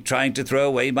if you keep trying to throw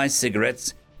away my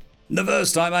cigarettes. The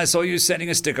first time I saw you setting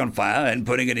a stick on fire and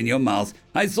putting it in your mouth,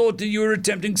 I thought that you were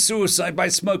attempting suicide by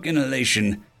smoke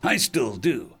inhalation. I still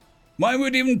do. Why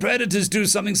would even predators do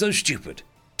something so stupid?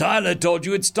 Tyler told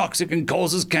you it's toxic and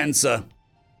causes cancer.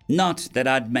 Not that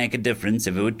I'd make a difference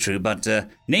if it were true, but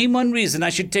name one reason I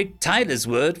should take Tyler's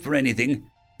word for anything.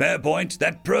 Fair point,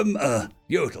 that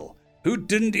Yodel, who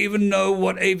didn't even know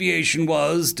what aviation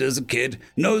was as a kid,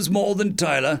 knows more than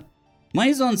Tyler.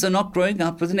 My sons are not growing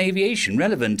up with an aviation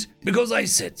relevant. Because I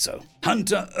said so.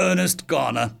 Hunter Ernest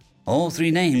Garner. All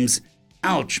three names.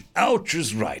 Ouch. Ouch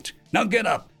is right. Now get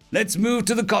up. Let's move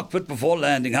to the cockpit before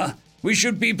landing, huh? We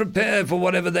should be prepared for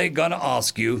whatever they're gonna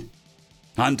ask you.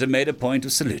 Hunter made a point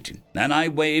of saluting, and I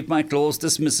waved my claws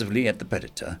dismissively at the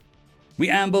predator. We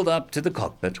ambled up to the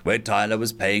cockpit, where Tyler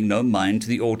was paying no mind to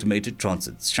the automated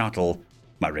transit shuttle.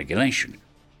 My regulation.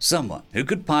 Someone who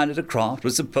could pilot a craft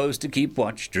was supposed to keep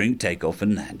watch during takeoff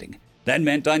and landing. That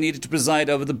meant I needed to preside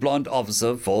over the blonde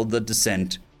officer for the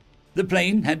descent. The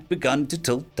plane had begun to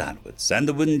tilt downwards, and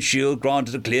the windshield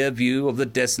granted a clear view of the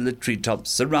desolate treetops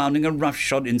surrounding a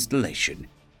roughshod installation.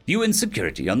 You in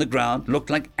security on the ground looked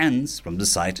like ants from the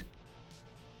sight.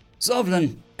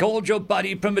 Sovlin, called your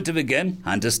buddy primitive again,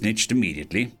 Hunter snitched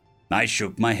immediately. I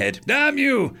shook my head. Damn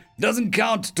you! Doesn't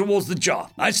count towards the jar.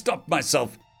 I stopped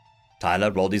myself.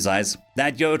 Tyler rolled his eyes.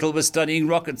 That Yodel was studying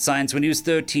rocket science when he was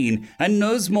 13 and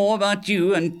knows more about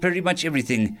you and pretty much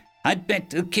everything. I'd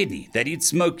bet a kidney that he'd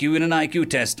smoke you in an IQ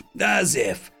test. As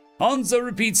if. Hanzo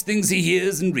repeats things he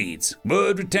hears and reads.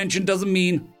 Word retention doesn't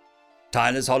mean...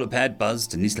 Tyler's holopad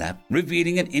buzzed in his lap,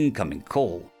 revealing an incoming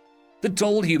call. The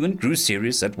tall human grew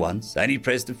serious at once, and he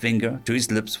pressed a finger to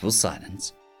his lips for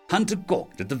silence. Hunter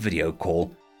gawked at the video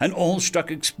call, an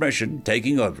awe-struck expression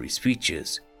taking over his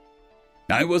features.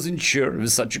 I wasn't sure if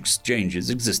such exchanges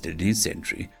existed in his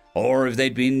century, or if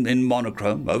they'd been in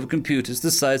monochrome over computers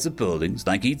the size of buildings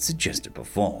like he'd suggested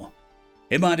before.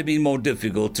 It might have been more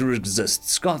difficult to resist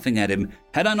scoffing at him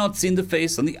had I not seen the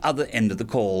face on the other end of the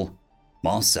call.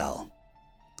 Marcel.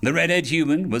 The red-haired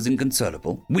human was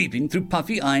inconsolable, weeping through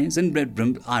puffy eyes and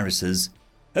red-rimmed irises.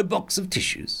 A box of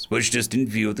tissues was just in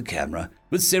view of the camera,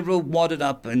 with several wadded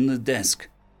up in the desk.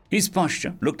 His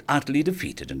posture looked utterly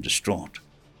defeated and distraught.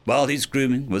 While his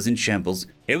grooming was in shambles,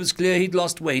 it was clear he'd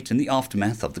lost weight in the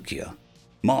aftermath of the cure.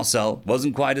 Marcel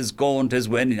wasn't quite as gaunt as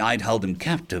when I'd held him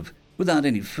captive, without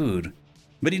any food,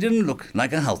 but he didn't look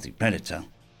like a healthy predator.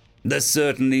 This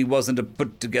certainly wasn't a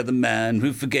put-together man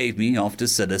who forgave me after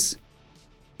Silas.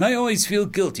 I always feel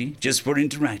guilty just for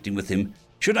interacting with him.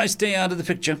 Should I stay out of the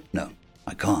picture? No,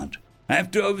 I can't. I have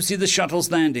to oversee the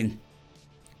shuttle's landing.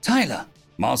 Tyler!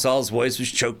 Marcel's voice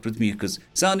was choked with mucus,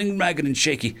 sounding ragged and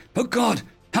shaky. Oh God!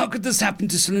 How could this happen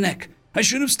to Slanek? I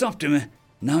should have stopped him.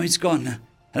 Now he's gone.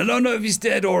 I don't know if he's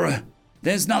dead or...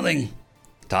 There's nothing.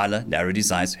 Tyler narrowed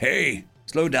his eyes. Hey,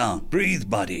 slow down. Breathe,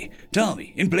 buddy. Tell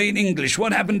me, in plain English,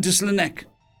 what happened to Slanek?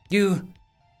 You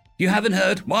haven't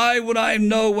heard? Why would I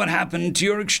know what happened to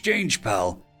your exchange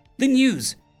pal? The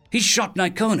news. He shot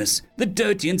Nikonus. The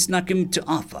Dirtians snuck him to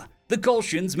Alpha. The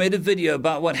Kolshians made a video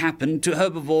about what happened to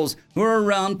herbivores who are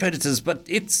around predators, but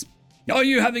it's... Are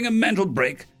you having a mental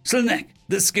break? Slanek,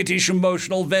 the skittish,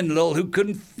 emotional Venlil who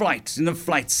couldn't fight in a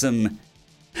flight sim.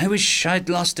 I wish I'd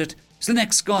lost it.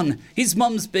 Slanek's gone. His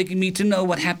mum's begging me to know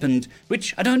what happened,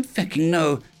 which I don't fucking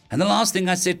know. And the last thing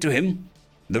I said to him...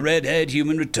 The red-haired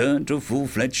human returned to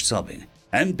full-fledged sobbing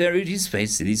and buried his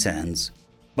face in his hands.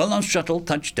 While our shuttle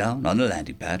touched down on a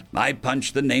landing pad, I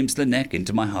punched the name Slanek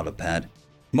into my holopad.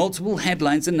 Multiple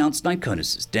headlines announced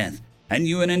Nikonus' death, and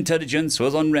UN intelligence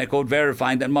was on record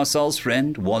verifying that Marcel's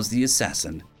friend was the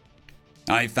assassin.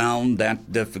 I found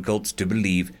that difficult to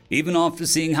believe, even after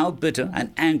seeing how bitter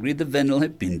and angry the Venel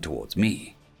had been towards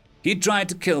me. He tried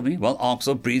to kill me while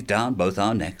Oxel breathed down both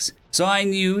our necks, so I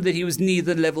knew that he was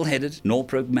neither level-headed nor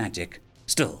pragmatic.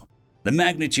 Still, the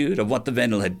magnitude of what the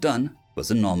Venel had done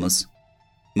was enormous.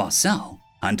 Marcel,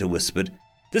 Hunter whispered,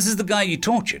 this is the guy you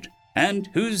tortured, and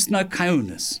who's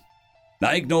Nikonus?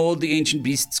 I ignored the ancient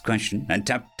beast's question and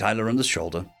tapped Tyler on the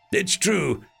shoulder. It's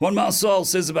true, what Marcel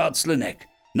says about Slanek.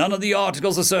 None of the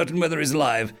articles are certain whether he's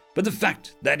alive, but the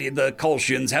fact that the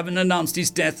Kolshians haven't announced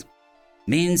his death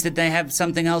means that they have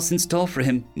something else in store for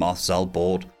him, Marcel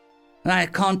bawled. I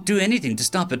can't do anything to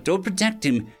stop it or protect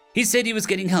him. He said he was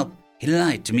getting help. He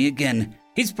lied to me again.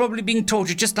 He's probably being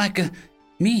tortured just like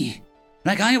me.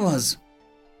 Like I was.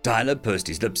 Tyler pursed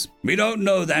his lips. We don't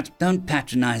know that. Don't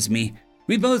patronize me.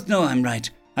 We both know I'm right.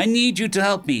 I need you to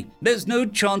help me. There's no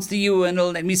chance the UN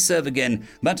will let me serve again,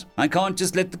 but I can't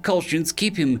just let the Kolshians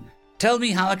keep him. Tell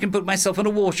me how I can put myself on a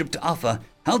warship to offer.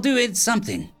 I'll do it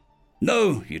something.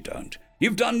 No, you don't.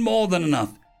 You've done more than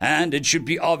enough, and it should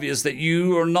be obvious that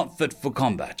you are not fit for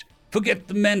combat. Forget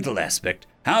the mental aspect.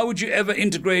 How would you ever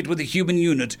integrate with a human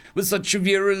unit with such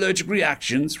severe allergic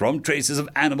reactions from traces of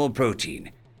animal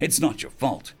protein? It's not your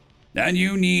fault. And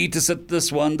you need to sit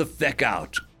this one the feck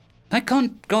out. I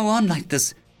can't go on like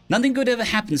this. Nothing good ever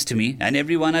happens to me and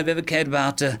everyone I've ever cared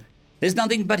about. There's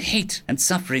nothing but hate and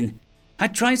suffering. I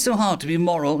try so hard to be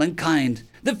moral and kind.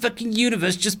 The fucking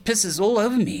universe just pisses all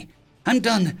over me. I'm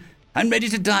done. I'm ready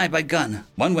to die by gun,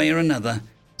 one way or another.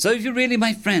 So if you're really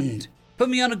my friend, put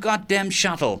me on a goddamn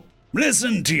shuttle.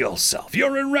 Listen to yourself.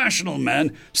 You're irrational,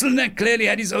 man. Slanek clearly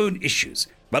had his own issues,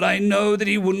 but I know that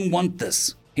he wouldn't want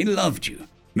this. He loved you.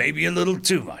 Maybe a little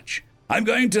too much. I'm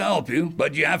going to help you,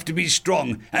 but you have to be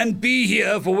strong and be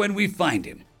here for when we find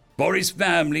him. For his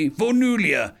family, for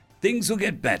Nulia, things will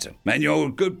get better, and you're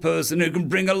a good person who can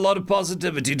bring a lot of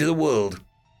positivity to the world.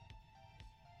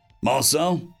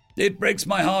 Marcel, it breaks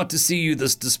my heart to see you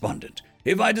this despondent.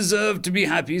 If I deserve to be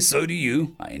happy, so do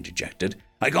you, I interjected.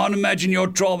 I can't imagine your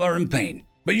trauma and pain,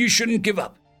 but you shouldn't give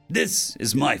up. This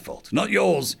is my fault, not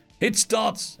yours. It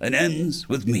starts and ends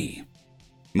with me.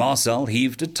 Marcel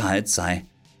heaved a tired sigh.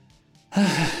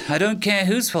 I don't care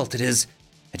whose fault it is.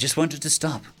 I just wanted to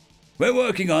stop. We're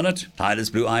working on it. Tyler's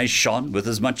blue eyes shone with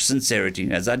as much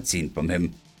sincerity as I'd seen from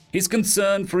him. His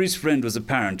concern for his friend was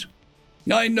apparent.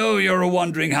 I know you're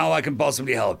wondering how I can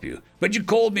possibly help you, but you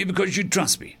called me because you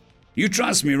trust me. You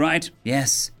trust me, right?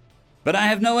 Yes. But I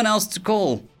have no one else to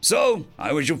call. So,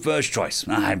 I was your first choice.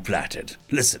 I'm flattered.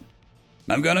 Listen,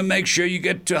 I'm going to make sure you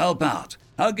get to help out.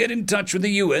 I'll get in touch with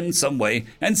the UN some way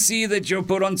and see that you're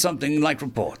put on something like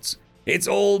reports. It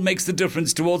all makes the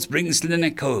difference towards bringing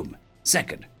Slanek home.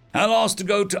 Second, I'll ask to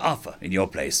go to Alpha in your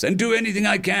place and do anything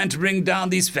I can to bring down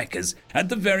these feckers at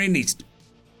the very least.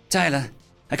 Tyler,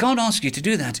 I can't ask you to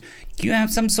do that. You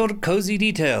have some sort of cozy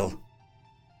detail.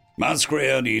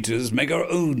 Masquerade eaters make our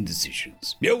own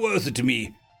decisions. You're worth it to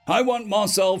me. I want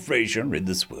Marcel Fraser in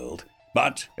this world.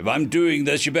 But if I'm doing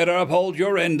this, you better uphold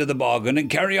your end of the bargain and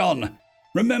carry on.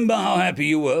 Remember how happy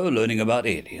you were learning about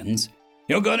aliens?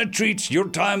 You're going to treat your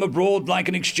time abroad like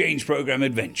an exchange program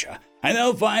adventure, and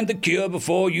they'll find the cure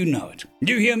before you know it.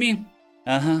 You hear me?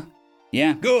 Uh-huh.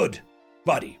 Yeah. Good.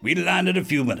 Buddy, we landed a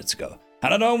few minutes ago,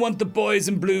 and I don't want the boys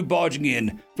in blue barging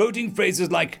in, floating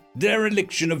phrases like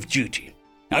dereliction of duty.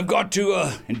 I've got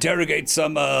to, interrogate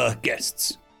some,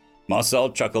 guests.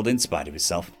 Marcel chuckled in spite of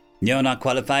himself. You're not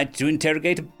qualified to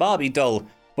interrogate a Barbie doll.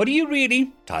 What are you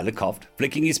really? Tyler coughed,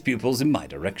 flicking his pupils in my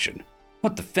direction.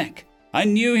 What the feck? I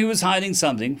knew he was hiding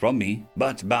something from me,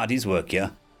 but about his work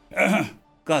here.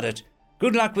 Got it.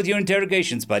 Good luck with your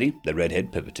interrogations, buddy, the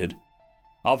redhead pivoted.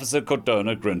 Officer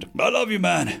Cortona grinned. I love you,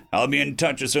 man. I'll be in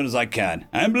touch as soon as I can.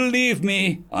 And believe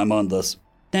me, I'm on this.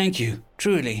 Thank you,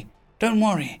 truly. Don't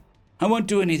worry. I won't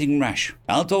do anything rash.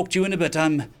 I'll talk to you in a bit.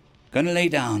 I'm gonna lay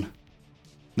down.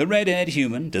 The red-haired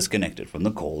human disconnected from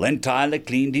the call, and Tyler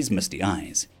cleaned his misty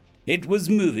eyes. It was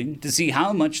moving to see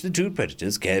how much the two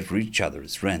predators cared for each other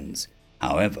as friends.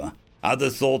 However,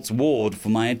 other thoughts warred for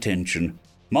my attention.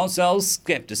 Marcel's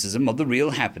skepticism of the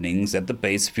real happenings at the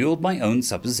base fueled my own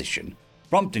supposition,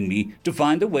 prompting me to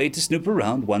find a way to snoop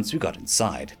around once we got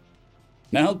inside.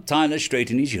 I helped Tyler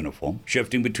straighten his uniform,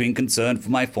 shifting between concern for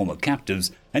my former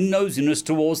captives and nosiness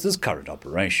towards this current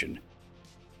operation.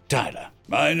 Tyler,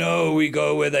 I know we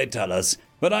go where they tell us,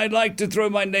 but I'd like to throw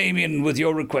my name in with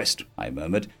your request, I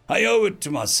murmured. I owe it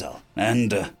to Marcel,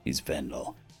 and his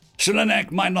Venlaw.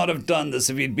 Slanek might not have done this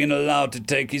if he'd been allowed to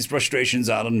take his frustrations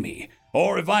out on me,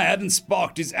 or if I hadn't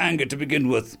sparked his anger to begin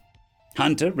with.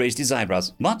 Hunter raised his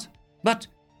eyebrows. What? But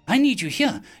I need you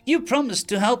here. You promised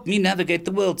to help me navigate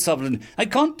the world, Sovereign. I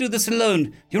can't do this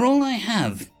alone. You're all I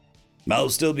have. I'll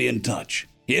still be in touch,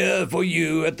 here for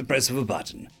you at the press of a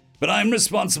button. But I'm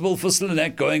responsible for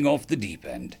Slanek going off the deep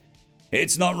end.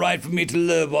 It's not right for me to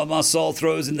live while Marcel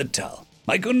throws in the towel.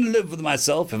 I couldn't live with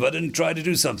myself if I didn't try to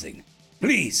do something.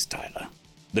 Please, Tyler.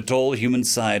 The tall human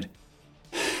sighed.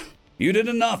 You did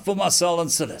enough for Marcel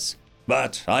and Silas,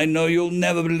 but I know you'll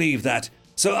never believe that,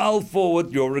 so I'll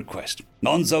forward your request.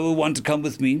 Nonzo will want to come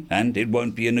with me, and it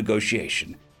won't be a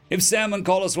negotiation. If Sam and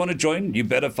Collis want to join, you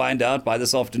better find out by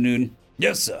this afternoon.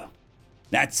 Yes, sir.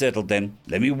 That's settled then.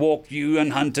 Let me walk you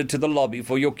and Hunter to the lobby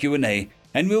for your Q&A,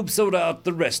 and we'll sort out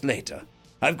the rest later.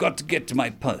 I've got to get to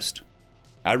my post.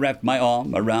 I wrapped my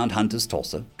arm around Hunter's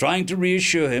torso, trying to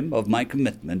reassure him of my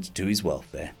commitment to his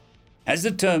welfare. As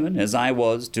determined as I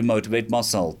was to motivate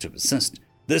Marcel to persist,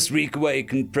 this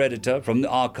reawakened predator from the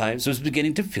archives was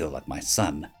beginning to feel like my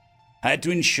son. I had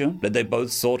to ensure that they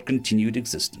both sought continued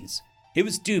existence. It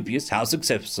was dubious how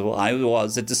successful I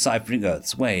was at deciphering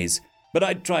Earth's ways, but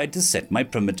I tried to set my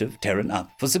primitive Terran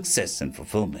up for success and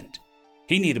fulfillment.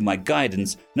 He needed my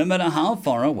guidance no matter how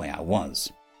far away I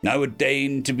was. I would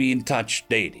deign to be in touch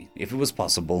daily if it was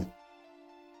possible.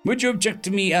 "Would you object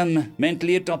to me,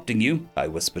 mentally adopting you?" I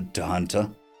whispered to Hunter.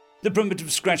 The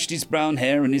primitive scratched his brown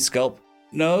hair and his scalp.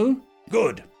 "No?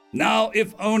 Good. Now,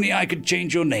 if only I could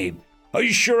change your name. Are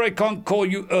you sure I can't call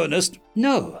you Ernest?"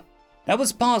 "No. That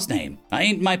was Pa's name. I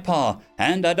ain't my Pa,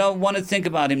 and I don't want to think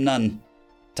about him none."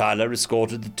 Tyler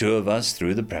escorted the two of us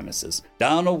through the premises,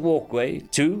 down a walkway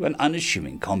to an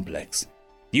unassuming complex.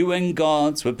 UN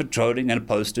guards were patrolling and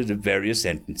posted at various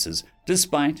entrances.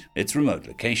 Despite its remote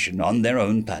location on their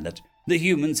own planet, the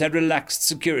humans had relaxed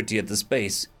security at the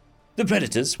space. The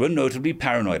predators were notably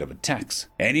paranoid of attacks,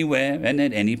 anywhere and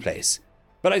at any place.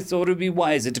 But I thought it would be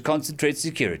wiser to concentrate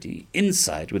security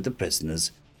inside with the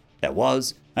prisoners. That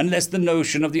was, unless the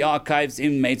notion of the archive's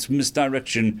inmates'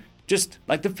 misdirection, just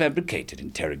like the fabricated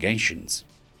interrogations.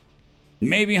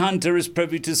 Maybe Hunter is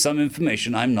privy to some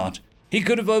information I'm not. He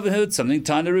could have overheard something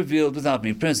Tyler revealed without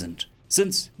me present.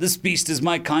 Since this beast is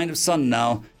my kind of son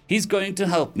now, he's going to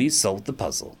help me solve the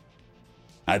puzzle.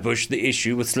 I pushed the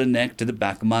issue with Slanek to the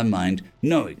back of my mind,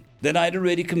 knowing that I'd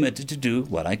already committed to do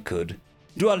what I could.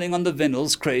 Dwelling on the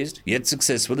Venal's crazed yet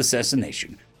successful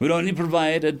assassination would only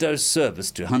provide a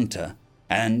disservice to Hunter,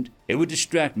 and it would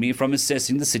distract me from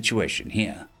assessing the situation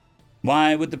here.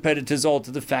 Why would the predators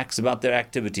alter the facts about their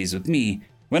activities with me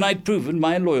when I'd proven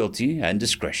my loyalty and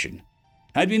discretion?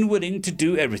 I'd been willing to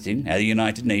do everything the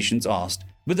United Nations asked,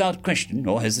 without question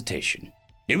or hesitation.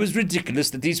 It was ridiculous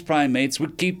that these primates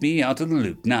would keep me out of the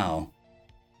loop now.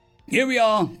 "Here we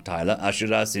are." Tyler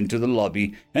ushered us into the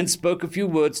lobby and spoke a few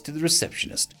words to the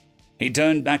receptionist. He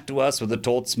turned back to us with a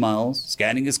taut smile,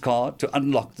 scanning his card to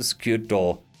unlock the secured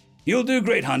door. "You'll do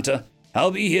great, Hunter.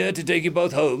 I'll be here to take you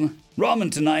both home.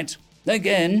 Ramen tonight."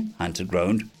 "Again?" Hunter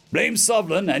groaned. "Blame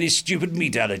Sovlin and his stupid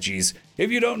meat allergies.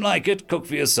 If you don't like it, cook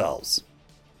for yourselves."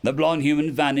 The blonde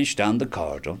human vanished down the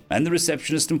corridor, and the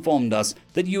receptionist informed us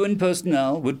that UN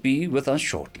personnel would be with us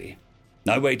shortly.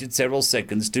 I waited several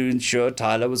seconds to ensure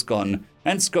Tyler was gone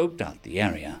and scoped out the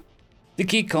area. The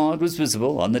key card was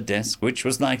visible on the desk, which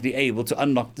was likely able to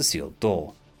unlock the sealed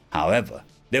door. However,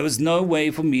 there was no way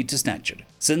for me to snatch it,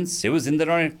 since it was in the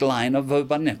direct line of her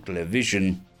binocular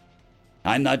vision.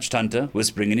 I nudged Hunter,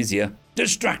 whispering in his ear,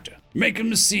 "Distractor, make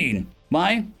him a scene."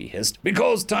 "Why?" he hissed.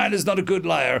 "Because Tyler's not a good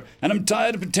liar, and I'm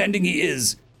tired of pretending he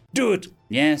is. Do it."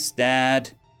 "Yes,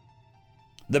 Dad."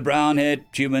 The brown-haired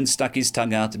human stuck his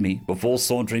tongue out at me before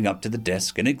sauntering up to the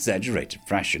desk in exaggerated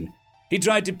fashion. He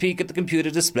tried to peek at the computer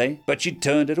display, but she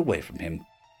turned it away from him.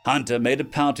 Hunter made a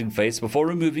pouting face before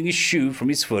removing his shoe from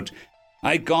his foot.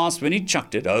 I gasped when he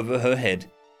chucked it over her head.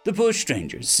 The poor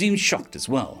stranger seemed shocked as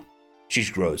well. She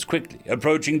rose quickly,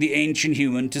 approaching the ancient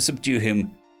human to subdue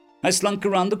him. I slunk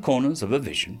around the corners of her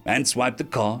vision and swiped the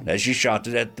card as she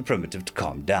shouted at the primitive to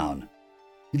calm down.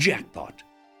 Jackpot.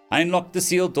 I unlocked the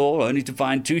sealed door only to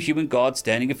find two human guards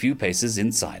standing a few paces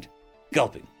inside.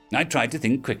 Gulping, I tried to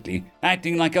think quickly,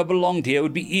 acting like I belonged here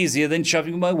would be easier than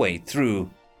shoving my way through.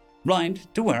 Blind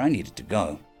to where I needed to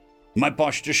go. My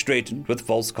posture straightened with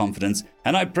false confidence,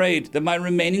 and I prayed that my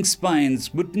remaining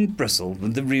spines wouldn't bristle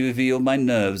when they reveal my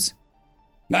nerves.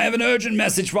 "I have an urgent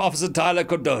message for Officer Tyler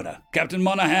Cordona. Captain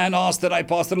Monahan asked that I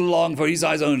pass it along for his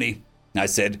eyes only," I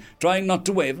said, trying not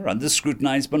to waver under the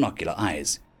scrutinized binocular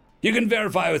eyes. "You can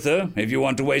verify with her if you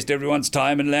want to waste everyone's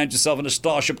time and land yourself on a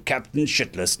Starship Captain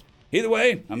shit list. Either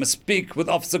way, I must speak with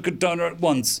Officer Cordona at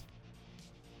once."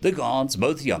 The guards,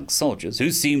 both young soldiers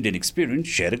who seemed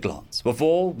inexperienced, shared a glance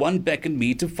before one beckoned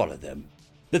me to follow them.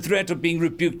 The threat of being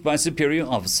rebuked by a superior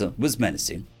officer was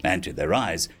menacing, and to their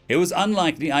eyes, it was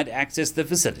unlikely I'd access the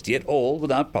facility at all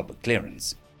without proper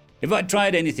clearance. If I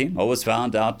tried anything or was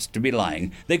found out to be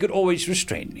lying, they could always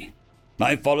restrain me.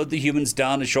 I followed the humans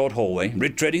down a short hallway,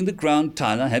 retreading the ground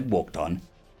Tyler had walked on.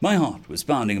 My heart was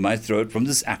pounding in my throat from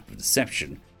this act of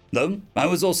deception, though I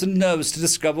was also nervous to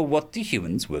discover what the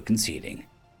humans were concealing.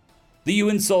 The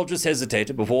UN soldiers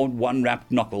hesitated before one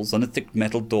rapped knuckles on a thick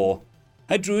metal door.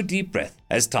 I drew a deep breath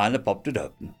as Tyler popped it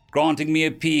open, granting me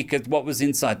a peek at what was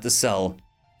inside the cell.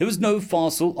 There was no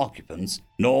fossil occupants,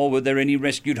 nor were there any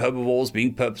rescued herbivores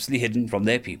being purposely hidden from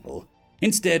their people.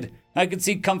 Instead, I could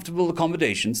see comfortable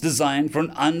accommodations designed for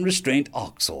an unrestrained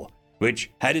oxor,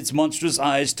 which had its monstrous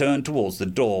eyes turned towards the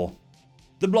door.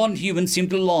 The blonde human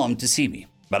seemed alarmed to see me,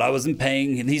 but I wasn't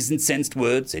paying his incensed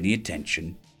words any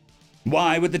attention.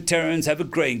 Why would the Terrans have a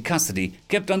grey in custody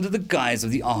kept under the guise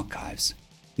of the archives?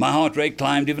 My heart rate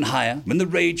climbed even higher when the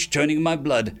rage turning in my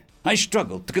blood. I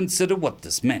struggled to consider what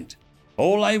this meant.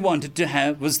 All I wanted to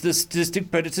have was the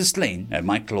sadistic predator slain at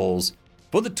my claws,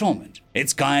 for the torment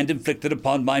its kind inflicted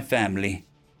upon my family.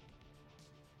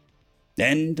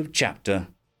 End of chapter.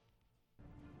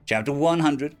 Chapter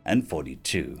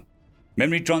 142.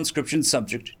 Memory transcription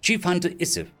subject, Chief Hunter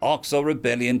Isif, Arxor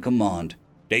Rebellion Command.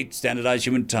 Date, Standardized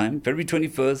Human Time, February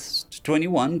 21st,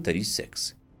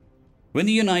 2136. When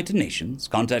the United Nations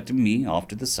contacted me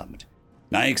after the summit,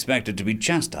 I expected to be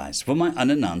chastised for my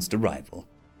unannounced arrival,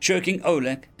 shirking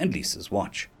Oleg and Lisa's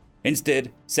watch.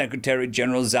 Instead, Secretary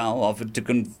General Zhao offered to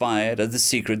confide as the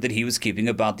secret that he was keeping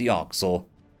about the Arxor.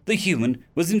 The human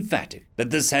was emphatic that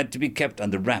this had to be kept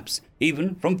under wraps,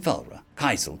 even from Felra,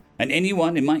 Kaisel, and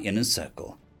anyone in my inner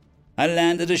circle. I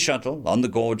landed a shuttle on the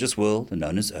gorgeous world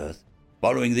known as Earth,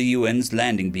 following the UN's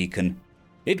landing beacon.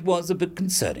 It was a bit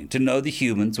concerning to know the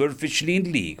humans were officially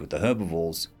in league with the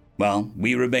herbivores, while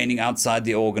we remaining outside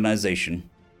the organization.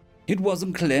 It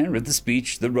wasn't clear if the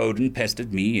speech the rodent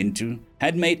pestered me into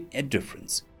had made a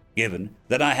difference, given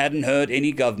that I hadn't heard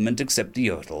any government except the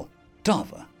Yurtle.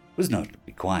 Tava was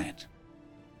notably quiet.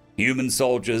 Human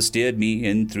soldiers steered me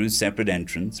in through separate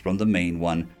entrance from the main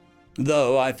one,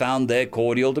 though I found their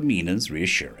cordial demeanors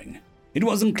reassuring. It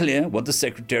wasn't clear what the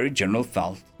Secretary-General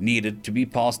felt needed to be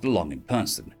passed along in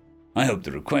person. I hoped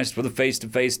the request for the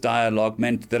face-to-face dialogue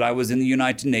meant that I was in the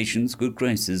United Nations' good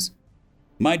graces.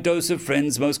 My dose of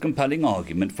friends' most compelling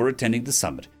argument for attending the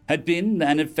summit had been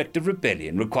that an effective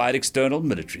rebellion required external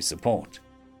military support.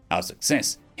 Our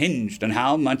success hinged on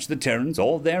how much the Terrans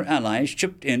or their allies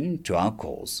chipped in to our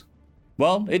cause.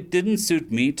 While it didn't suit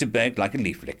me to beg like a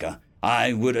leaf licker,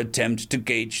 I would attempt to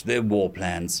gauge their war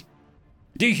plans.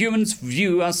 Do humans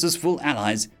view us as full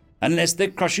allies? Unless they're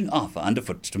crushing Arthur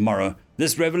underfoot tomorrow,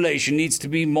 this revelation needs to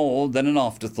be more than an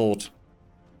afterthought.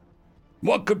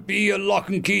 What could be a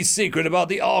lock-and-key secret about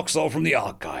the Arxor from the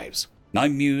archives? I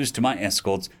mused to my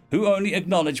escorts, who only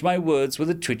acknowledged my words with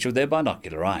a twitch of their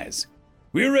binocular eyes.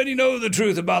 We already know the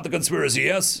truth about the conspiracy,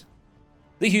 yes?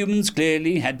 The humans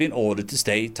clearly had been ordered to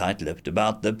stay tight-lipped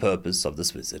about the purpose of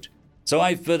this visit, so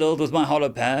I fiddled with my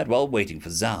holopad while waiting for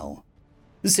Zhao.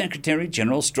 The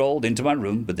Secretary-General strolled into my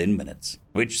room within minutes,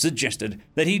 which suggested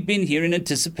that he'd been here in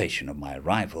anticipation of my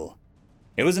arrival.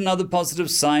 It was another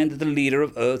positive sign that the leader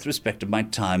of Earth respected my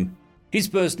time. His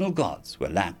personal guards were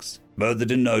lax, further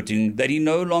denoting that he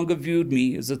no longer viewed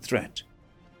me as a threat.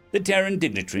 The Terran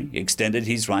dignitary extended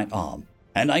his right arm,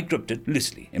 and I gripped it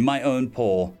loosely in my own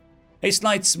paw. A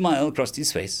slight smile crossed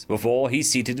his face before he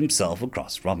seated himself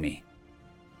across from me.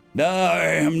 I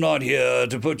am not here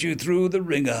to put you through the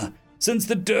ringer, since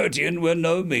the Dirtian were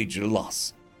no major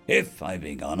loss. If I'm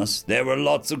being honest, there were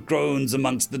lots of groans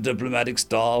amongst the diplomatic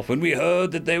staff when we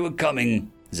heard that they were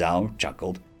coming, Zhao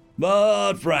chuckled.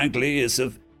 But frankly,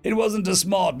 Isif, it wasn't a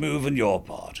smart move on your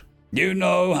part. You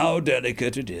know how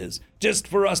delicate it is, just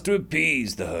for us to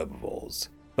appease the herbivores.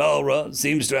 Belra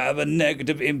seems to have a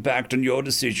negative impact on your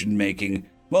decision-making,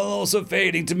 while also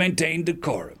failing to maintain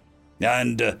decorum,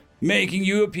 and making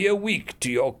you appear weak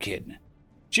to your kin.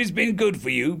 She's been good for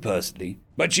you, personally,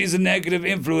 but she's a negative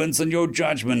influence on your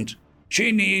judgment.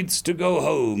 She needs to go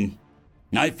home.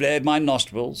 I flared my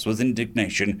nostrils with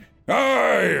indignation.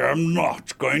 I am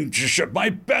not going to ship my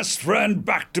best friend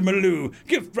back to Maloo,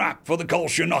 gift wrap for the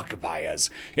Kolshian occupiers.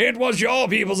 It was your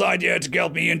people's idea to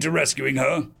guilt me into rescuing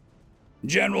her.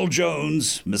 General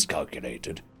Jones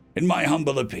miscalculated, in my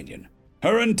humble opinion.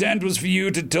 Her intent was for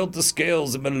you to tilt the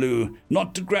scales at Maloo,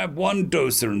 not to grab one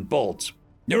doser and bolt.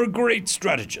 You're a great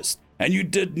strategist, and you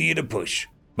did need a push,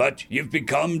 but you've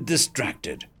become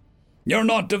distracted. You're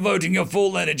not devoting your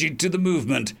full energy to the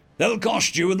movement. That'll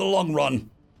cost you in the long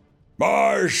run.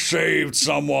 I saved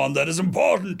someone that is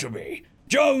important to me.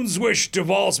 Jones wished to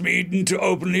force me into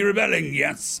openly rebelling,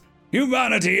 yes.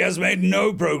 Humanity has made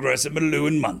no progress at Maloo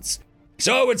in months,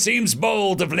 so it seems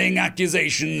bold to fling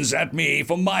accusations at me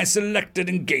for my selected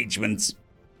engagements.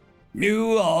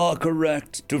 You are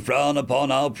correct to frown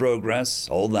upon our progress,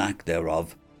 or lack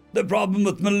thereof. The problem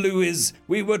with Maloo is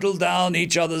we whittle down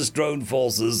each other's drone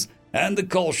forces, and the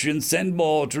Kolshians send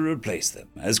more to replace them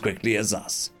as quickly as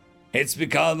us. It's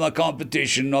become a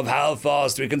competition of how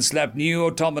fast we can slap new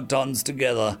automatons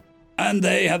together, and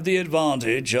they have the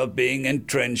advantage of being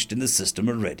entrenched in the system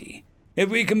already. If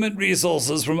we commit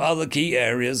resources from other key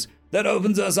areas, that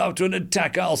opens us up to an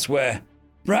attack elsewhere,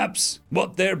 perhaps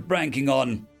what they're banking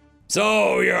on.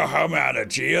 So your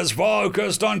humanity is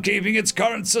focused on keeping its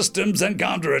current systems and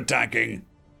counterattacking.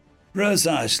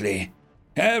 Precisely.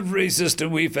 Every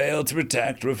system we fail to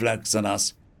protect reflects on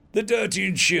us. The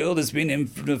dirty shield has been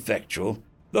ineffectual.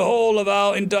 The whole of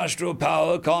our industrial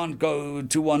power can't go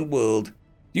to one world.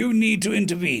 You need to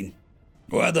intervene.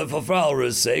 Whether for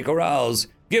Fowler's sake or ours,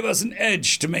 give us an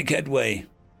edge to make headway.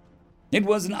 It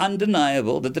was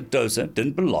undeniable that the Dosa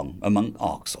didn't belong among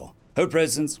Arxor. Her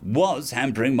presence was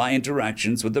hampering my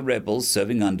interactions with the rebels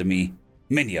serving under me,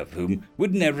 many of whom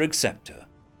would never accept her.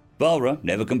 Valra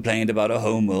never complained about her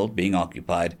homeworld being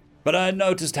occupied, but I had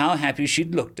noticed how happy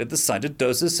she'd looked at the sight of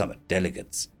Dosa's summit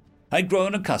delegates. I'd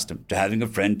grown accustomed to having a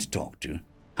friend to talk to.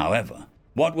 However,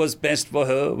 what was best for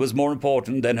her was more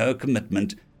important than her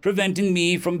commitment, preventing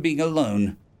me from being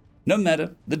alone. No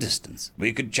matter the distance,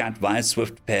 we could chat via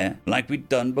swift pair like we'd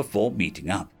done before meeting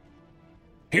up.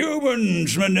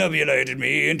 Humans manipulated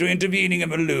me into intervening in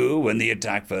Maloo when the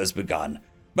attack first begun,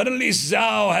 but at least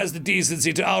Zhao has the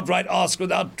decency to outright ask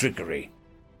without trickery.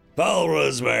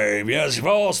 Valra's behavior has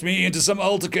forced me into some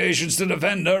altercations to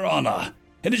defend her honor.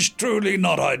 It is truly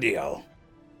not ideal.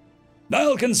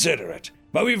 I'll consider it,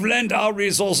 but we've lent our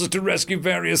resources to rescue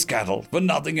various cattle for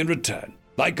nothing in return.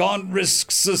 I can't risk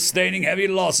sustaining heavy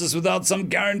losses without some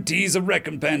guarantees of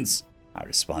recompense, I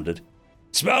responded.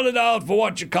 Spell it out for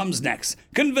what comes next.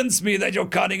 Convince me that your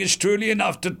cunning is truly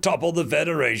enough to topple the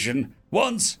Federation,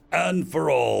 once and for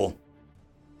all.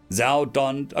 Zhao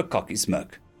donned a cocky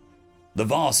smirk. The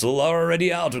Vassal are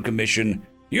already out of commission.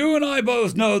 You and I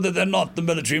both know that they're not the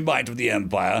military might of the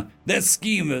Empire. They're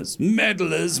schemers,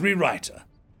 meddlers, rewriter.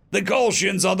 The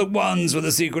Kolshians are the ones with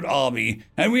a secret army,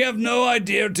 and we have no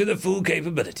idea to their full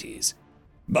capabilities.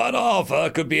 But Arthur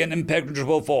could be an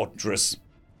impenetrable fortress.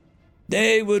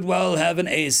 They would well have an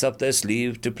ace up their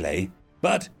sleeve to play,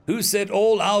 but who said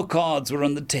all our cards were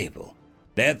on the table?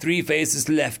 There are 3 phases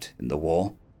left in the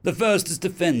war. The first is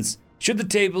defense. Should the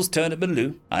tables turn at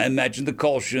Maloo, I imagine the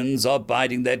Kolshians are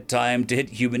biding their time to hit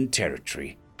human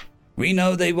territory. We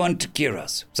know they want to cure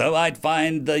us, so I'd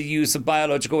find the use of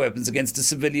biological weapons against a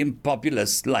civilian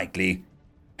populace likely.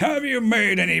 Have you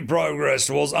made any progress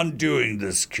towards undoing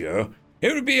this cure?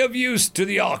 It would be of use to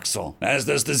the Arxor, as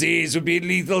this disease would be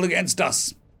lethal against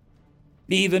us.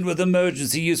 Even with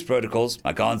emergency use protocols,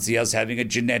 I can't see us having a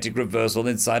genetic reversal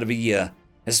inside of a year,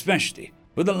 especially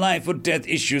with the life or death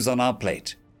issues on our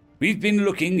plate. We've been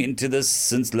looking into this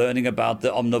since learning about the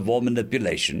omnivore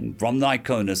manipulation from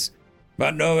Iconus,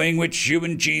 but knowing which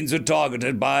human genes were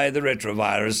targeted by the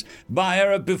retrovirus,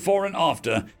 via a before and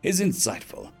after, is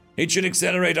insightful. It should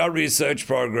accelerate our research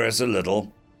progress a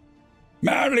little.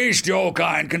 At least your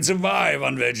kind can survive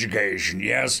on vegetation,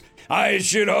 yes? I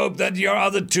should hope that your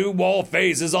other 2 war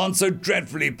phases aren't so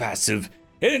dreadfully passive.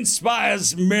 It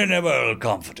inspires minimal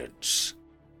confidence.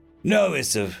 No,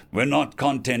 Issav, we're not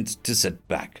content to sit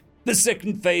back. The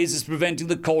second phase is preventing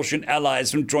the Kolshian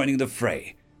allies from joining the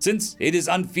fray, since it is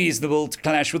unfeasible to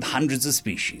clash with hundreds of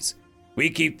species. We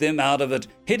keep them out of it,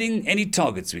 hitting any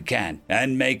targets we can,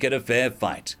 and make it a fair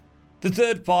fight. The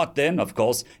third part then, of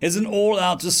course, is an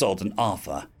all-out assault on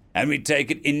Alpha, and we take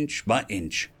it inch by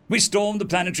inch. We storm the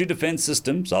planetary defense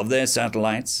systems of their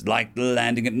satellites, like the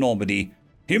landing at Normandy.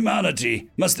 Humanity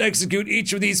must execute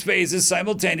each of these phases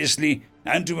simultaneously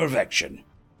and to perfection.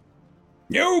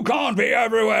 You can't be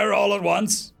everywhere all at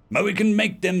once, but we can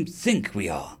make them think we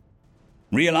are.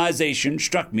 Realization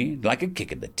struck me like a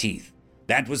kick in the teeth.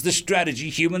 That was the strategy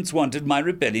humans wanted my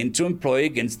rebellion to employ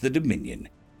against the Dominion.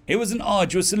 It was an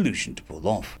arduous illusion to pull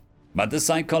off, but the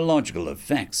psychological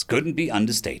effects couldn't be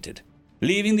understated.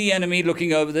 Leaving the enemy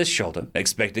looking over their shoulder,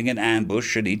 expecting an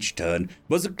ambush at each turn,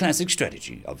 was a classic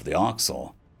strategy of the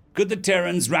Arxor. Could the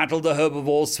Terrans rattle the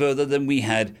herbivores further than we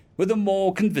had with a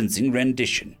more convincing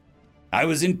rendition? I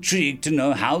was intrigued to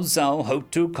know how Zhao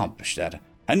hoped to accomplish that,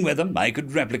 and whether I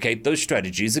could replicate those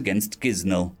strategies against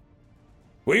Gizno.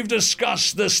 We've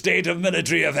discussed the state of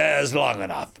military affairs long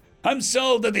enough. I'm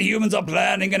sold that the humans are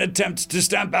planning an attempt to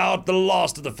stamp out the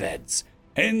last of the Feds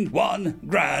in one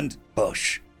grand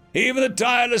push. Even the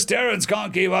tireless Terrans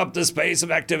can't keep up the pace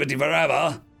of activity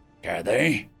forever, can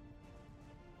they?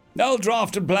 I'll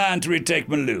draft a plan to retake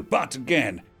Maloo, but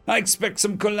again, I expect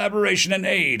some collaboration and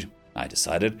aid, I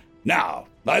decided. Now,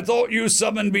 I thought you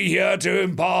summoned me here to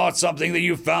impart something that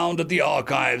you found at the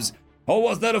archives, or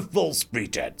was that a false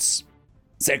pretense?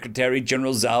 Secretary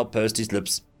General Zhao pursed his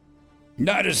lips.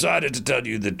 I decided to tell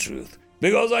you the truth,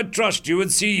 because I trust you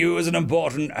and see you as an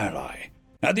important ally.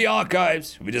 At the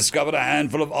archives, we discovered a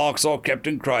handful of Arxor kept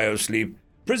in cryosleep,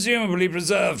 presumably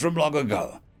preserved from long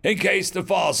ago, in case the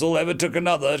fossil ever took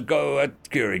another go at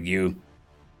curing you.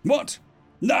 What?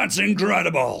 That's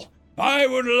incredible! I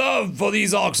would love for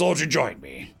these Arxor to join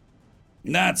me.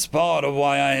 That's part of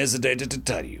why I hesitated to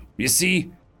tell you. You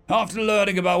see, after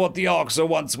learning about what the Arxor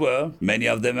once were, many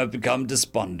of them have become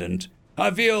despondent. I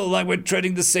feel like we're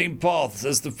treading the same paths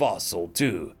as the fossil,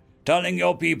 too, telling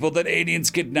your people that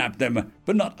aliens kidnapped them,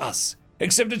 but not us,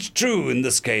 except it's true in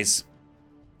this case.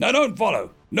 I don't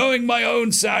follow. Knowing my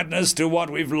own sadness to what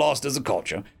we've lost as a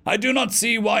culture, I do not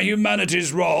see why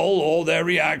humanity's role or their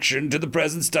reaction to the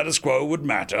present status quo would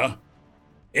matter.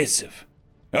 Isif.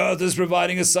 Earth is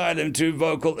providing asylum to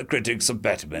vocal critics of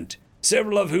betterment,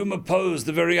 several of whom oppose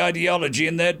the very ideology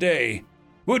in their day,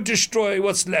 would destroy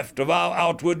what's left of our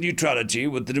outward neutrality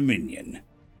with the Dominion.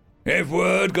 If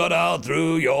word got out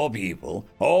through your people,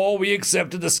 or we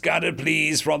accepted the scattered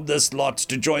pleas from this lot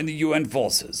to join the UN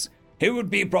forces, it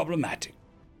would be problematic.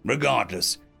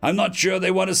 Regardless, I'm not sure they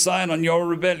want to sign on your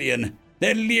rebellion.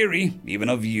 They're leery, even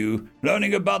of you,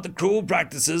 learning about the cruel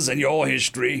practices in your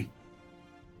history.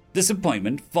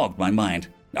 Disappointment fogged my mind.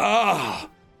 Ah,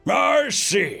 I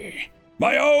see.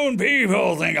 My own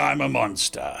people think I'm a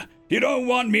monster. You don't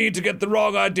want me to get the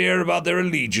wrong idea about their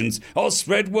allegiance or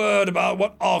spread word about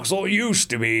what Oxal used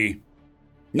to be.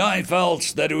 I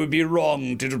felt that it would be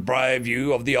wrong to deprive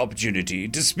you of the opportunity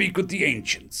to speak with the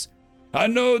ancients. I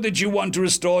know that you want to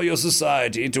restore your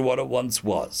society to what it once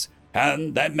was,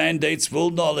 and that mandates full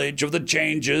knowledge of the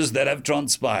changes that have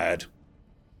transpired.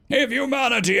 If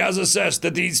humanity has assessed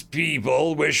that these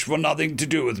people wish for nothing to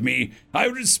do with me, I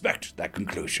respect that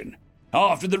conclusion.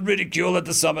 After the ridicule at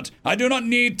the summit, I do not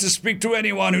need to speak to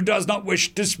anyone who does not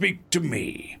wish to speak to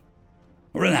me.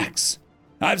 Relax.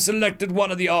 I've selected one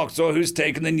of the Oxor who's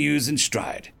taken the news in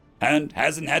stride, and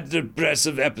hasn't had a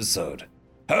depressive episode.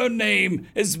 Her name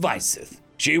is Viceth.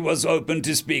 She was open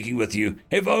to speaking with you,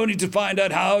 if only to find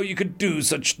out how you could do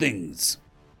such things.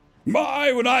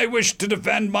 Why would I wish to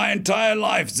defend my entire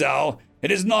life, Zal? It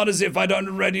is not as if I don't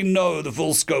already know the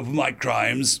full scope of my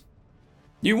crimes.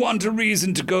 You want a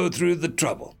reason to go through the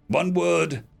trouble. One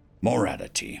word,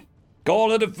 morality.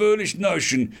 Call it a foolish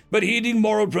notion, but heeding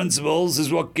moral principles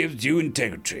is what gives you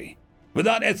integrity.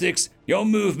 Without ethics, your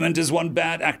movement is one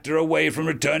bad actor away from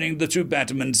returning the true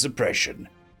Batman suppression.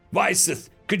 Viceth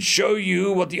could show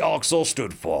you what the Oxal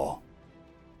stood for.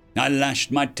 I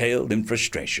lashed my tail in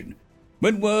frustration.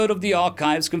 When word of the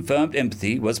archives confirmed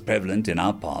empathy was prevalent in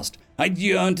our past, I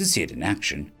yearned to see it in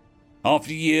action.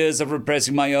 After years of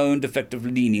repressing my own defective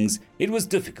leanings, it was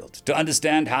difficult to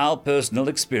understand how personal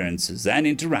experiences and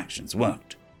interactions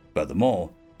worked.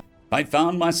 Furthermore, I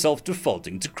found myself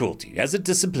defaulting to cruelty as a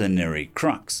disciplinary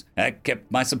crux that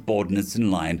kept my subordinates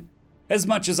in line. As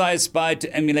much as I aspired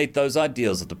to emulate those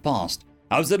ideals of the past,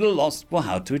 I was at a loss for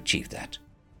how to achieve that.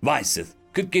 Viceth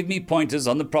could give me pointers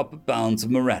on the proper bounds of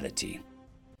morality.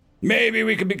 Maybe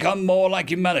we could become more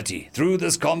like humanity through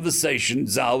this conversation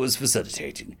Zal was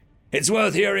facilitating. It's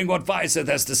worth hearing what Viceth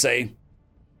has to say.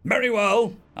 Very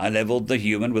well. I leveled the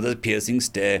human with a piercing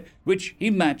stare, which he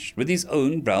matched with his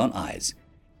own brown eyes.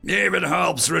 If it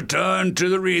helps return to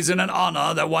the reason and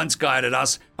honor that once guided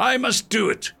us, I must do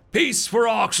it. Peace for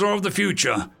Oxor of the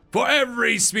future, for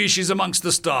every species amongst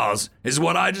the stars, is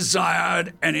what I desire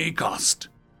at any cost.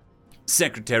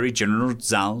 Secretary General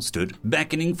Zhao stood,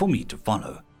 beckoning for me to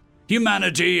follow.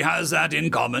 Humanity has that in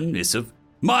common, Isif.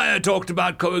 Maya talked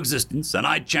about coexistence, and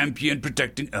I championed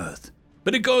protecting Earth.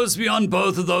 But it goes beyond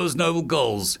both of those noble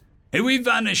goals. If we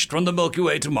vanished from the Milky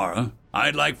Way tomorrow,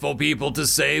 I'd like for people to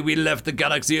say we left the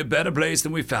galaxy a better place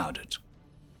than we found it.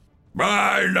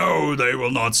 I know they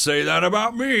will not say that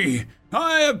about me.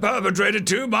 I have perpetrated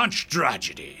too much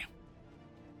tragedy.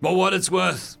 For what it's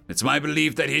worth, it's my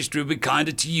belief that history will be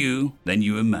kinder to you than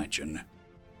you imagine.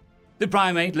 The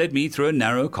primate led me through a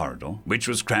narrow corridor, which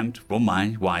was cramped for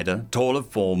my wider, taller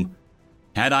form.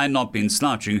 Had I not been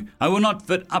slouching, I would not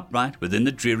fit upright within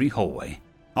the dreary hallway.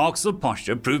 Oxal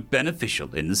posture proved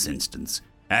beneficial in this instance,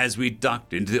 as we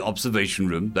ducked into the observation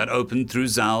room that opened through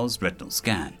Zal's retinal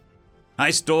scan. I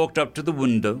stalked up to the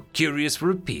window, curious for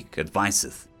a peek at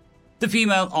Viceth. The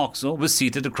female Oxal was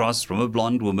seated across from a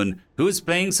blonde woman who was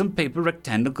playing some paper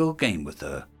rectangle game with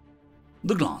her.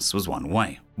 The glass was one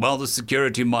way, while the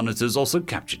security monitors also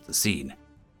captured the scene.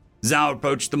 Zhao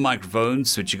approached the microphone,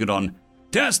 switching it on.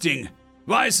 Testing!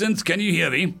 Viceth, can you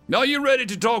hear me? Are you ready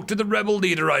to talk to the rebel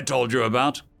leader I told you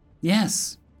about?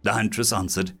 Yes, the huntress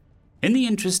answered. In the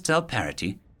interest of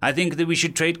parity, I think that we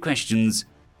should trade questions.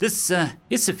 This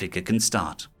Isifika can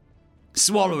start.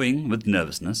 Swallowing with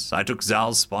nervousness, I took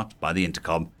Zal's spot by the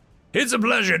intercom. It's a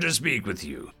pleasure to speak with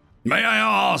you. May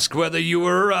I ask whether you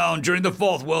were around during the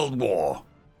Fourth World War?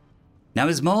 I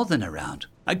was more than around.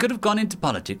 I could have gone into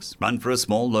politics, run for a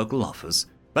small local office,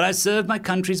 but I served my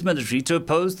country's military to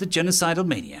oppose the genocidal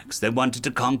maniacs that wanted to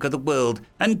conquer the world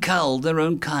and cull their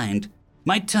own kind.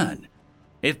 My turn.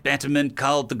 If betterment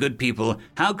culled the good people,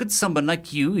 how could someone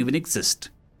like you even exist?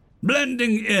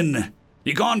 Blending in.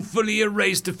 You can't fully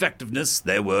erase defectiveness,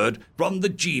 their word, from the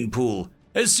gene pool.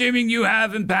 Assuming you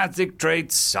have empathic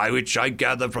traits, which I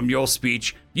gather from your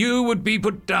speech, you would be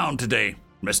put down today.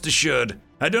 Rest assured,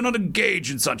 I do not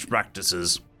engage in such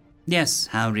practices." Yes,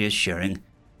 how reassuring.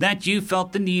 That you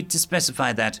felt the need to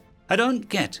specify that. I don't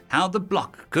get how the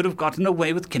bloc could have gotten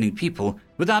away with killing people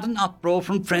without an uproar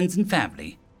from friends and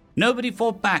family. Nobody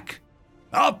fought back.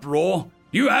 Uproar?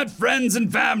 You had friends and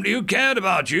family who cared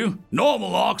about you.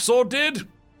 Normal Oxor did.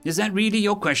 Is that really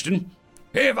your question?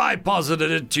 If I posited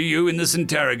it to you in this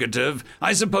interrogative,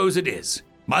 I suppose it is.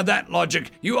 By that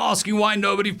logic, you asking why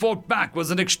nobody fought back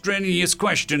was an extraneous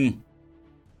question.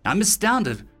 I'm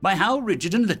astounded by how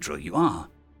rigid and literal you are.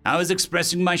 I was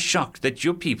expressing my shock that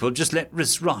your people just let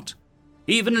risks rot.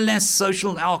 Even less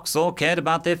social Oxor cared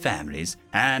about their families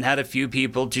and had a few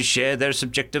people to share their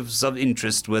subjectives of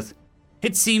interest with.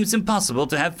 It seems impossible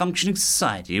to have functioning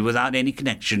society without any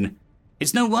connection.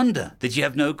 It's no wonder that you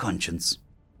have no conscience.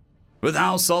 With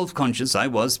how self-conscious I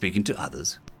was speaking to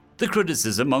others, the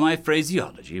criticism of my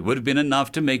phraseology would have been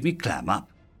enough to make me clam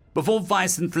up, before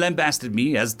Vicent lambasted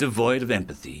me as devoid of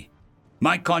empathy.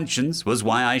 My conscience was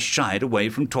why I shied away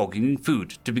from talking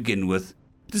food to begin with.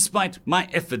 Despite my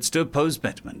efforts to oppose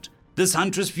betterment, this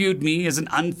huntress viewed me as an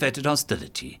unfettered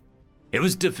hostility. It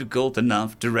was difficult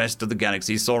enough the rest of the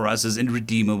galaxy saw us as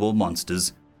irredeemable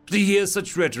monsters. To hear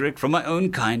such rhetoric from my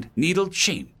own kind needled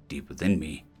shame deep within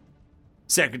me.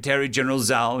 Secretary General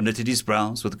Zhao knitted his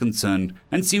brows with concern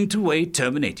and seemed to weigh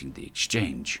terminating the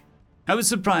exchange. I was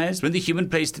surprised when the human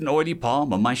placed an oily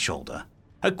palm on my shoulder,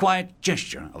 a quiet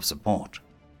gesture of support.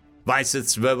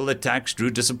 Viceth's verbal attacks drew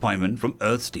disappointment from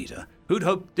Earth's leader, who'd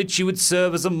hoped that she would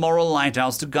serve as a moral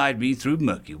lighthouse to guide me through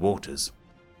murky waters.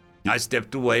 I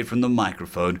stepped away from the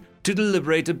microphone to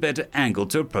deliberate a better angle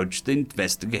to approach the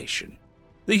investigation.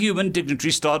 The human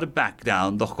dignitary started back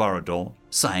down the corridor,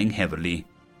 sighing heavily.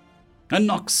 A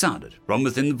knock sounded from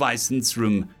within Vicent's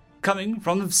room, coming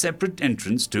from a separate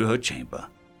entrance to her chamber.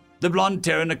 The blonde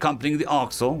Terran accompanying the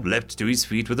Oxor leapt to his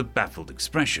feet with a baffled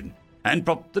expression and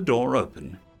propped the door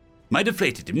open. My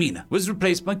deflated demeanor was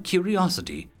replaced by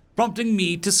curiosity, prompting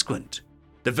me to squint.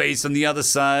 The face on the other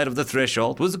side of the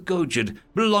threshold was a Gojid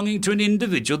belonging to an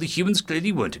individual the humans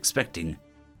clearly weren't expecting.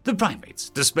 The primates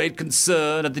displayed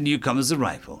concern at the newcomer's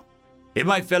arrival. If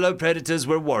my fellow predators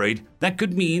were worried, that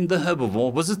could mean the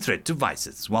herbivore was a threat to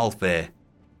Viceth's welfare.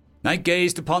 I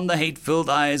gazed upon the hate-filled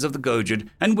eyes of the Gojid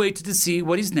and waited to see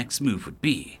what his next move would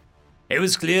be. It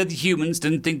was clear the humans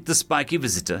didn't think the spiky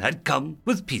visitor had come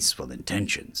with peaceful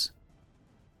intentions.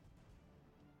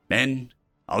 End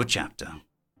of chapter.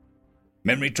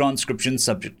 Memory transcription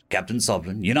subject, Captain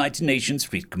Sovereign, United Nations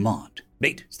Fleet Command.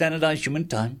 Date, Standardized Human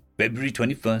Time, February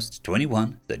 21st,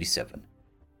 2137.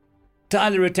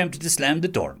 Tyler attempted to slam the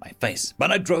door in my face,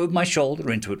 but I drove my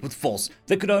shoulder into it with force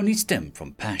that could only stem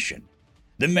from passion.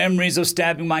 The memories of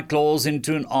stabbing my claws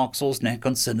into an Oxor's neck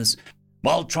on Sinus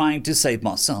while trying to save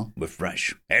Marcel were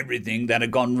fresh. Everything that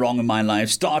had gone wrong in my life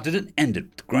started and ended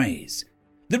with Grays.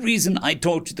 The reason I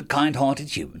tortured the kind-hearted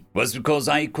human was because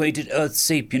I equated Earth's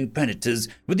sapient predators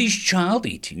with these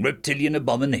child-eating reptilian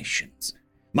abominations.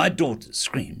 My daughter's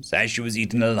screams as she was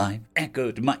eaten alive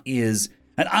echoed in my ears.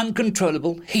 An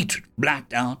uncontrollable hatred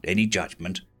blacked out any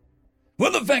judgment.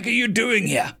 "What the fuck are you doing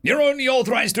here? You're only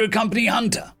authorized to accompany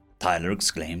Hunter," Tyler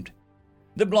exclaimed.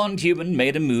 The blonde human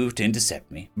made a move to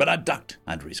intercept me, but I ducked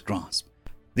under his grasp.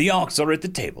 The Oxor at the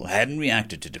table hadn't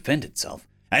reacted to defend itself,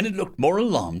 and it looked more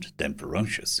alarmed than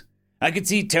ferocious. I could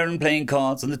see Terran playing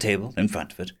cards on the table in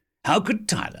front of it. How could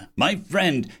Tyler, my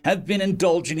friend, have been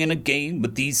indulging in a game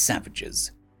with these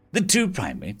savages? The two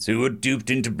primates who were duped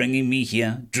into bringing me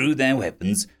here drew their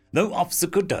weapons, though Officer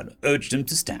Cordova urged them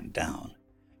to stand down.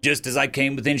 Just as I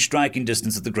came within striking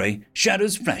distance of the Grey,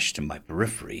 shadows flashed in my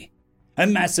periphery. A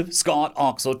massive, scarred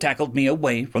Oxor tackled me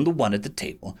away from the one at the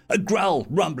table, a growl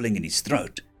rumbling in his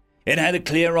throat. It had a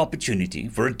clear opportunity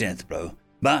for a death blow,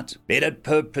 but it had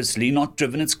purposely not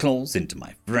driven its claws into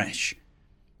my flesh.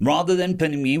 Rather than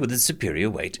pinning me with its superior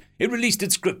weight, it released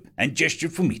its grip and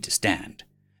gestured for me to stand.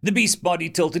 The beast's body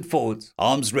tilted forwards,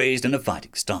 arms raised in a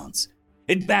fighting stance.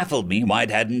 It baffled me why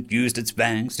it hadn't used its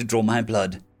fangs to draw my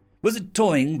blood. Was it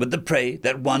toying with the prey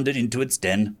that wandered into its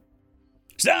den?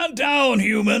 "Stand down,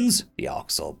 humans," the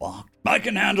Oxor barked. "I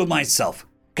can handle myself.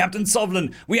 Captain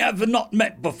Sovlin, we have not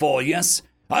met before, yes?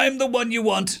 I'm the one you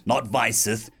want, not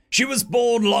Viceth. She was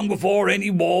born long before any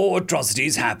war or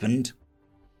atrocities happened."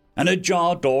 An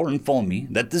ajar door informed me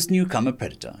that this newcomer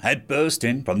predator had burst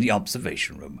in from the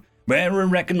observation room, where a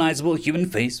recognizable human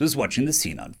face was watching the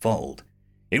scene unfold.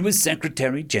 It was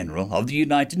Secretary General of the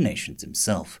United Nations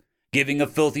himself, giving a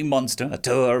filthy monster a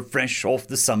tour fresh off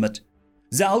the summit.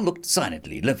 Zal looked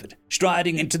silently livid,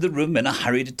 striding into the room in a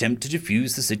hurried attempt to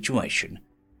defuse the situation.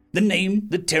 The name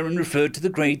the Terran referred to the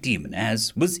grey demon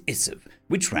as was Isiv,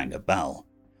 which rang a bell.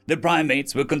 The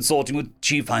primates were consorting with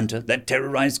Chief Hunter that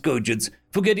terrorized Gojids,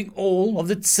 forgetting all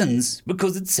of its sins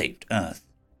because it saved Earth.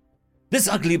 This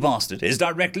ugly bastard is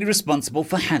directly responsible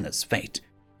for Hannah's fate.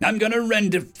 I'm gonna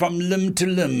rend it from limb to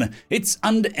limb. It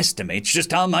underestimates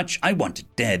just how much I want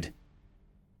it dead.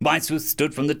 Weisswurth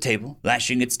stood from the table,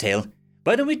 lashing its tail.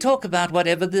 Why don't we talk about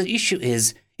whatever the issue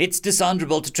is? It's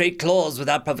dishonorable to trade claws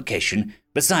without provocation.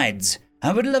 Besides,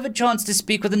 I would love a chance to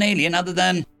speak with an alien other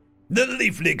than... The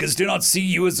Leaflickers do not see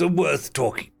you as worth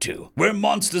talking to. We're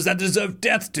monsters that deserve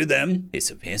death to them,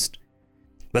 Isiv hissed.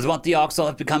 With what the Arxal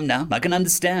have become now, I can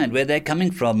understand where they're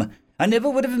coming from. I never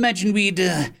would have imagined we'd,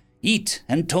 eat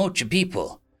and torture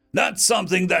people. That's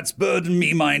something that's burdened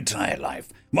me my entire life.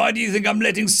 Why do you think I'm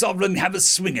letting Sovereign have a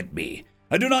swing at me?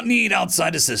 I do not need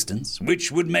outside assistance,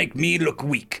 which would make me look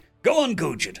weak. Go on,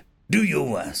 Gojid. Do your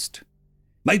worst.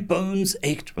 My bones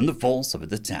ached from the force of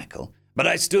the tackle, but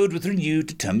I stood with renewed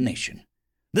determination.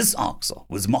 This Arxal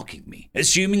was mocking me,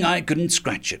 assuming I couldn't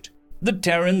scratch it. The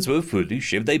Terrans were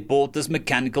foolish if they bought this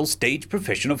mechanical stage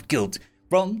profession of guilt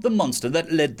from the monster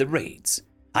that led the raids.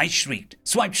 I shrieked,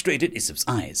 swiped straight at Isiv's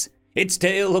eyes. Its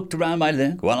tail hooked around my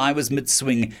leg while I was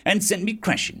mid-swing and sent me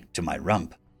crashing to my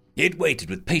rump. It waited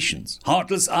with patience,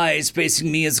 heartless eyes facing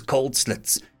me as cold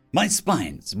slits. My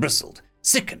spines bristled,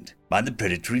 sickened by the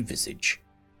predatory visage.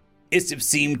 Isiv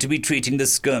seemed to be treating the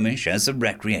skirmish as a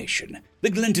recreation. The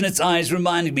glint in its eyes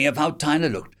reminded me of how Tyler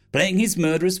looked, playing his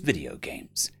murderous video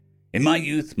games. In my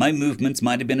youth, my movements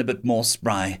might have been a bit more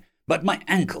spry, but my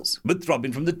ankles were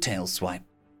throbbing from the tail swipe.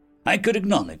 I could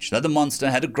acknowledge that the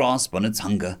monster had a grasp on its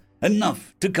hunger,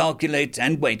 enough to calculate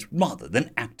and wait rather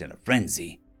than act in a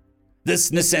frenzy.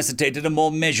 This necessitated a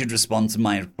more measured response on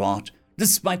my part,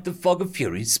 despite the fog of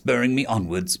fury spurring me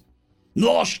onwards.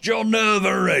 Lost your nerve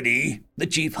already? The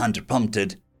Chief Hunter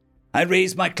prompted. I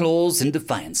raised my claws in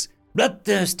defiance.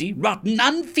 Bloodthirsty, rotten,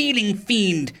 unfeeling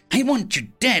fiend. I want you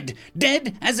dead.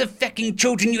 Dead as the fecking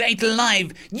children you ate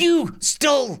alive. You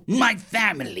stole my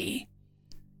family.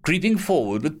 Creeping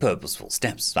forward with purposeful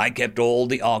steps, I kept all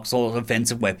the Arxal's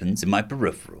offensive weapons in my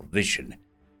peripheral vision.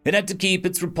 It had to keep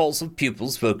its repulsive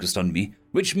pupils focused on me,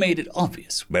 which made it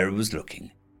obvious where it was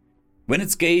looking. When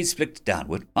its gaze flicked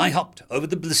downward, I hopped over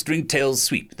the blistering tail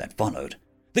sweep that followed.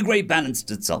 The grey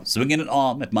balanced itself, swinging an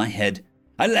arm at my head.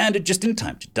 I landed just in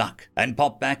time to duck and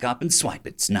pop back up and swipe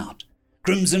its snout.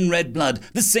 Crimson red blood,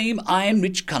 the same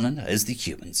iron-rich color as the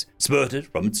humans, spurted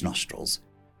from its nostrils.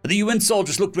 The UN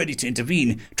soldiers looked ready to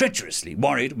intervene, treacherously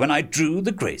worried when I drew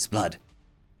the grey's blood.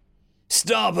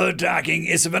 Stop attacking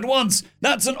Isiv at once!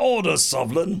 That's an order,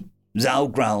 Sovereign! Zal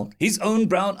growled, his own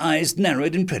brown eyes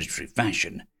narrowed in predatory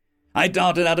fashion. I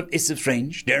darted out of Isiv's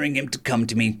range, daring him to come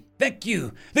to me. Feck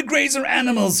you! The greys are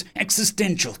animals!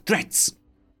 Existential threats!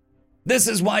 This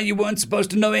is why you weren't supposed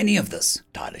to know any of this,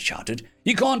 Tyler shouted.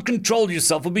 You can't control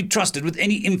yourself or be trusted with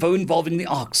any info involving the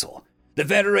Arxal. The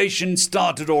Federation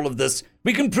started all of this.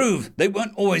 We can prove they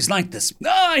weren't always like this.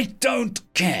 I don't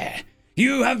care.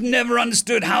 You have never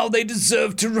understood how they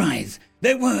deserve to writhe.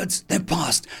 Their words, their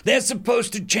past, they're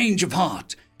supposed to change of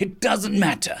heart. It doesn't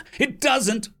matter. It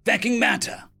doesn't fecking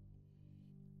matter.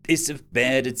 Isiv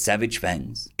bared its savage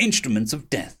fangs, instruments of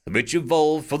death which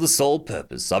evolved for the sole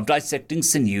purpose of dissecting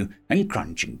sinew and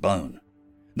crunching bone.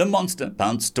 The monster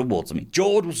pounced towards me,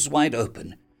 jaw was wide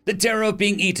open. The terror of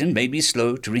being eaten made me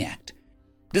slow to react.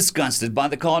 Disgusted by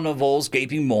the carnivore's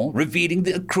gaping maw, revealing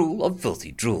the accrual of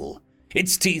filthy drool.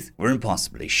 Its teeth were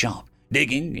impossibly sharp,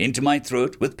 digging into my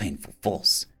throat with painful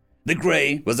force. The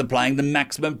grey was applying the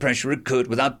maximum pressure it could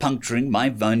without puncturing my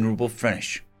vulnerable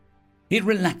flesh. It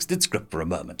relaxed its grip for a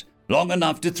moment, long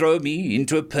enough to throw me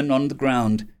into a pin on the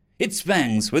ground. Its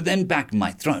fangs were then back in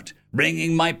my throat,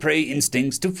 bringing my prey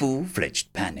instincts to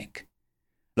full-fledged panic.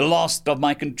 The loss of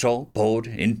my control poured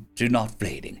into not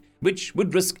flaying, which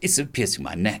would risk Isiv piercing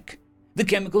my neck. The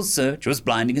chemical surge was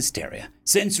blinding hysteria.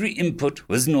 Sensory input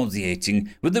was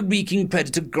nauseating, with the reeking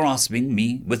predator grasping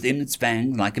me within its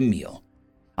fangs like a meal.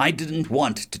 I didn't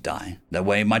want to die, the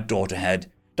way my daughter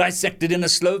had, dissected in a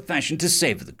slow fashion to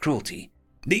savor the cruelty.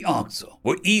 The Arxal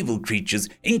were evil creatures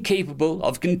incapable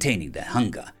of containing their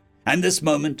hunger, and this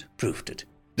moment proved it.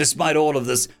 Despite all of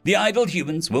this, the idle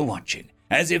humans were watching,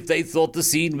 as if they thought the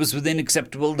scene was within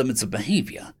acceptable limits of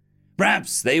behavior.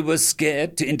 Perhaps they were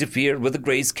scared to interfere with the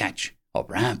Grey's catch, or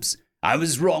perhaps I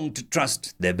was wrong to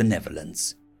trust their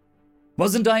benevolence.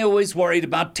 Wasn't I always worried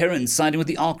about Terrans siding with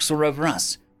the Arxal over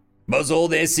us? Was all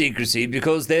their secrecy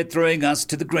because they're throwing us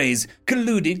to the Greys,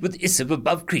 colluded with Isiv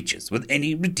above creatures with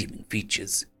any redeeming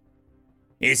features?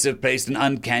 Issa placed an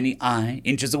uncanny eye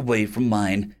inches away from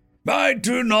mine. I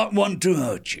do not want to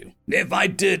hurt you. If I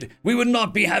did, we would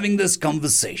not be having this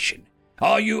conversation.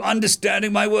 Are you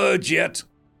understanding my words yet?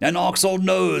 An Oxall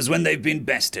knows when they've been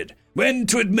bested, when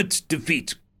to admit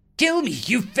defeat. Kill me,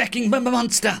 you fecking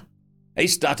monster! A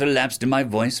stutter lapsed in my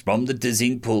voice from the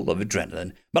dizzying pull of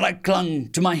adrenaline, but I clung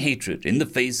to my hatred in the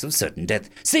face of certain death.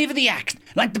 Savor the act,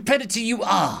 like the predator you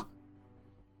are.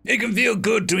 It can feel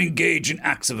good to engage in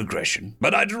acts of aggression,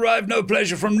 but I derive no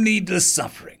pleasure from needless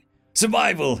suffering.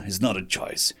 Survival is not a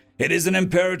choice. It is an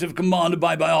imperative commanded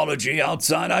by biology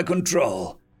outside our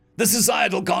control. The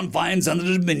societal confines under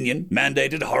dominion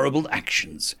mandated horrible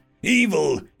actions.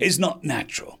 Evil is not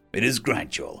natural. It is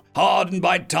gradual, hardened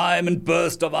by time and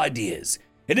burst of ideas.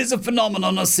 It is a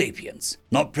phenomenon of sapience,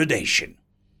 not predation.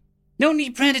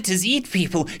 Only predators eat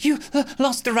people. You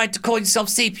lost the right to call yourself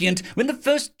sapient when the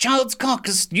first child's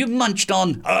carcass you munched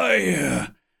on. I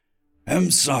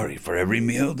am sorry for every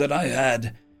meal that I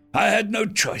had. I had no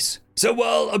choice. So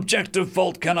while objective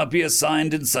fault cannot be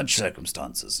assigned in such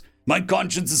circumstances, my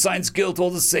conscience assigns guilt all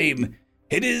the same.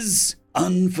 It is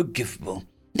unforgivable.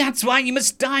 That's why you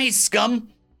must die, scum.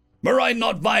 Were I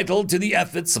not vital to the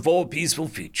efforts for a peaceful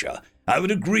future, I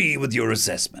would agree with your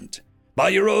assessment. By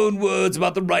your own words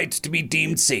about the right to be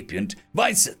deemed sapient,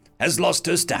 Viceth has lost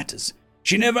her status.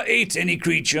 She never ate any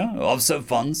creature of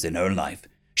savants in her life.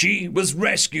 She was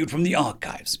rescued from the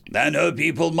archives, and her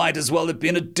people might as well have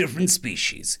been a different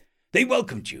species. They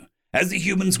welcomed you, as the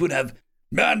humans would have.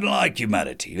 But like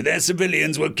humanity, their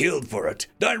civilians were killed for it.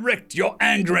 Direct your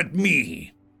anger at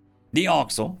me. The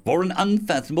Oxall, for an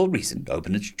unfathomable reason,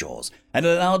 opened its jaws and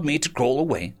allowed me to crawl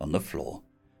away on the floor.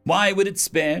 Why would it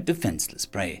spare defenseless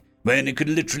prey, when it could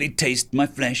literally taste my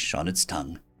flesh on its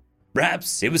tongue?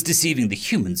 Perhaps it was deceiving the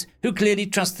humans, who clearly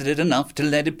trusted it enough to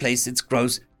let it place its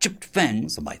gross, chipped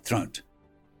fangs on my throat.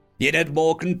 It had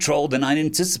more control than I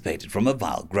anticipated from a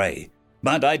vile grey,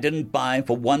 but I didn't buy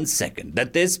for 1 second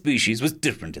that their species was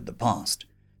different in the past.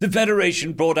 The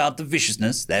Federation brought out the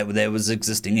viciousness there was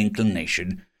existing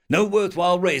inclination. No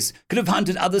worthwhile race could have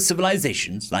hunted other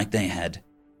civilizations like they had.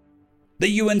 The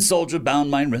UN soldier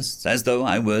bound my wrists as though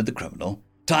I were the criminal.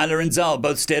 Tyler and Zal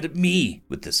both stared at me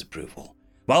with disapproval.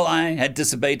 While I had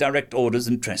disobeyed direct orders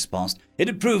and trespassed, it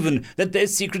had proven that their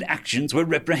secret actions were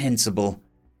reprehensible.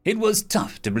 It was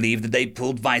tough to believe that they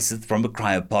pulled Viceth from a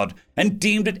cryopod and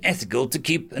deemed it ethical to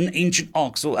keep an ancient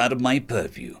Oxall out of my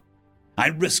purview. I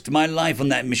risked my life on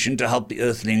that mission to help the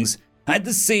Earthlings. I had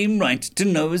the same right to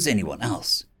know as anyone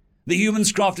else. The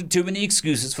humans crafted too many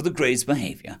excuses for the Greys'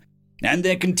 behavior, and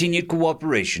their continued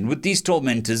cooperation with these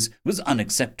tormentors was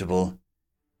unacceptable.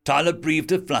 Tyler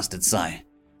breathed a flustered sigh.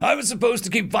 I was supposed to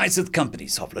keep Viceth company,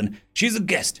 Sovlin. She's a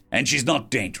guest, and she's not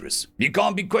dangerous. You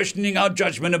can't be questioning our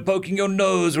judgment and poking your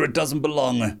nose where it doesn't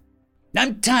belong.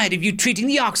 I'm tired of you treating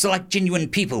the Oxall like genuine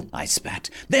people, I spat.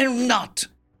 They're not.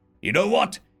 You know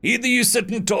what? Either you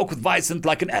sit and talk with Viceth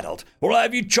like an adult, or I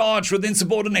have you charged with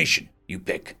insubordination. You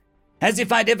pick. As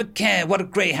if I'd ever care what a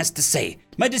Grey has to say.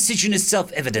 My decision is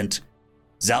self-evident.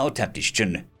 Zhao tapped his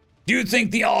chin. Do you think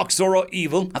the Oxall are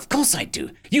evil? Of course I do.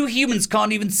 You humans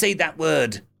can't even say that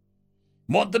word.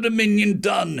 What the Dominion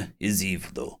done is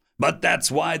evil, but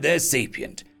that's why they're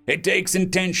sapient. It takes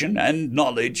intention and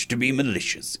knowledge to be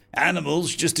malicious.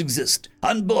 Animals just exist,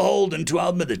 unbeholden to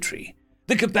our military.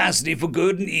 The capacity for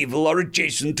good and evil are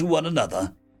adjacent to one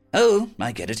another. Oh,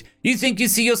 I get it. You think you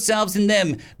see yourselves in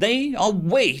them. They are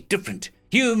way different.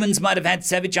 Humans might have had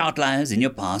savage outliers in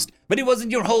your past, but it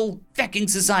wasn't your whole fecking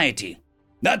society.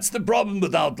 That's the problem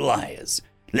with outliers.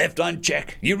 Left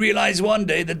unchecked, you realize one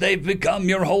day that they've become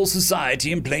your whole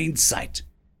society in plain sight.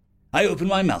 I opened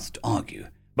my mouth to argue,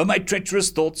 but my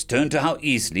treacherous thoughts turned to how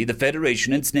easily the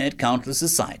Federation ensnared countless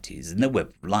societies in their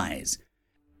web of lies.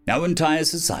 Our entire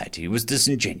society was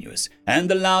disingenuous, and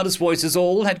the loudest voices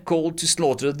all had called to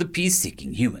slaughter the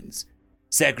peace-seeking humans.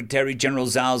 Secretary General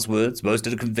Zhao's words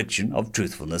boasted a conviction of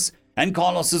truthfulness, and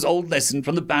Carlos's old lesson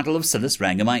from the Battle of Silas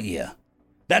rang in my ear.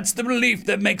 That's the belief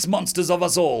that makes monsters of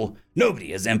us all.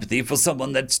 Nobody has empathy for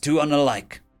someone that's too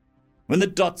unalike. When the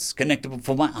dots connected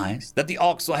before my eyes that the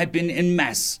Oxall had been en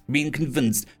masse being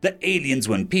convinced that aliens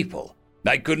weren't people,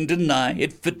 I couldn't deny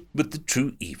it fit with the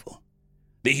true evil.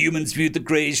 The humans viewed the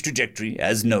Greys' trajectory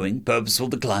as knowing purposeful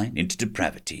decline into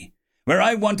depravity. Where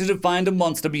I wanted to find a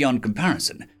monster beyond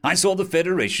comparison, I saw the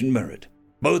Federation mirrored.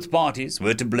 Both parties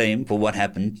were to blame for what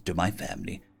happened to my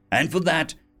family, and for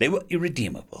that they were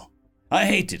irredeemable. I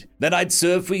hated that I'd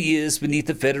served for years beneath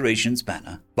the Federation's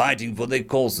banner, fighting for their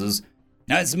causes.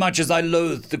 As much as I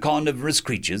loathed the carnivorous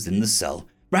creatures in the cell,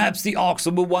 perhaps the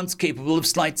Oxall were once capable of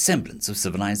slight semblance of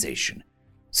civilization.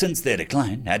 since their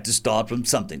decline had to start from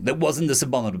something that wasn't this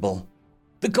abominable.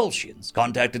 The Colchians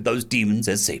contacted those demons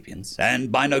as sapiens,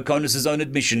 and by Nokonos' own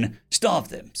admission,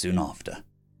 starved them soon after.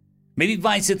 Maybe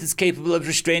Visith is capable of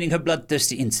restraining her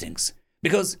bloodthirsty instincts,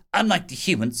 because, unlike the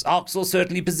humans, Oxel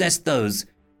certainly possessed those.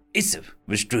 Isif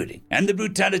was drooling, and the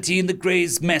brutality in the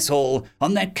Grey's mess hall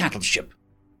on that cattle ship.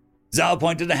 Zhao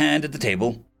pointed a hand at the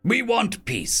table. We want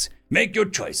peace. Make your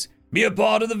choice. Be a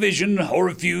part of the vision, or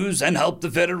refuse, and help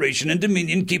the Federation and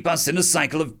Dominion keep us in a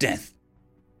cycle of death.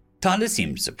 Tyler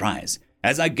seemed surprised,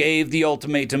 as I gave the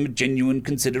ultimatum genuine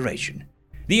consideration.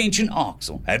 The ancient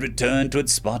Oxel had returned to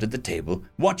its spot at the table,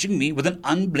 watching me with an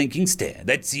unblinking stare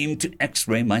that seemed to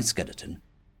x-ray my skeleton.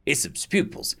 Isip's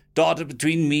pupils darted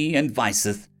between me and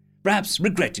Visith, perhaps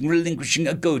regretting relinquishing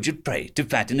a Gojid prey to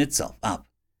fatten itself up.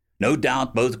 No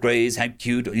doubt both Greys had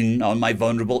cued in on my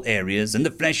vulnerable areas and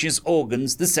the fleshiest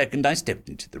organs the second I stepped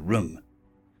into the room.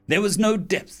 There was no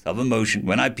depth of emotion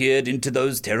when I peered into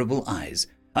those terrible eyes,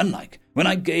 unlike when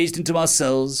I gazed into our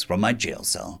cells from my jail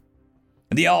cell.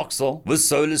 The Oxel were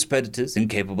soulless predators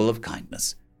incapable of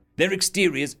kindness. Their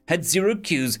exteriors had zero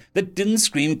cues that didn't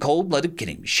scream cold-blooded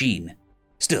killing machine.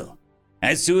 Still,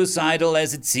 as suicidal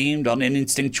as it seemed on an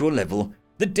instinctual level,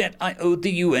 the debt I owed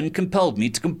the UN compelled me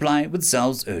to comply with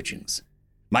Zal's urgings.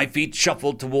 My feet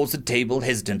shuffled towards the table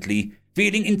hesitantly,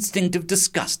 feeling instinctive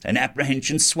disgust and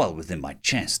apprehension swell within my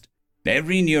chest.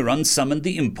 Every neuron summoned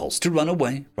the impulse to run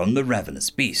away from the ravenous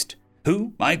beast,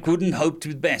 who I couldn't hope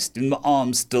to best in my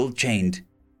arms still chained.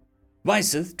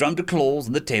 Visith drummed her claws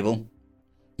on the table.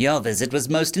 Your visit was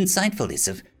most insightful,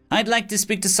 Isif. I'd like to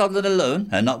speak to Solid alone,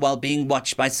 and not while being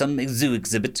watched by some zoo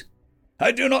exhibit.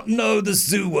 I do not know the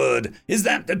zoo word. Is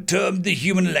that a term in the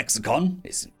human lexicon?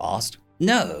 Isif asked.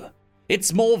 No,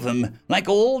 it's Morvum, like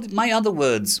all my other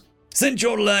words. Since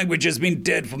your language has been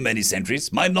dead for many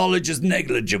centuries, my knowledge is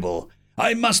negligible.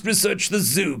 I must research the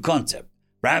zoo concept.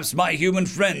 Perhaps my human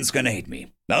friends can aid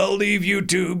me. I'll leave you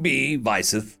to be,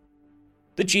 Visith.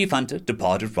 The chief hunter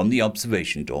departed from the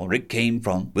observation door it came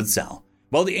from with Zal,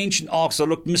 while the ancient Oxel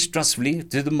looked mistrustfully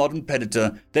to the modern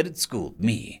predator that had schooled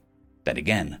me. Then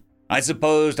again, I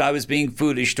supposed I was being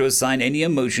foolish to assign any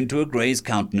emotion to a Grey's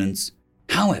countenance.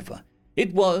 However,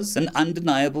 it was an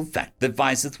undeniable fact that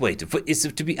Visith waited for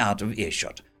Isif to be out of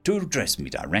earshot to address me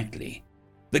directly.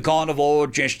 The carnivore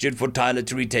gestured for Tyler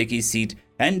to retake his seat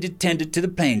and attended to the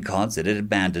playing cards that it had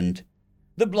abandoned.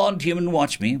 The blonde human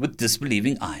watched me with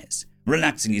disbelieving eyes,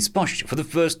 relaxing his posture for the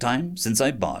first time since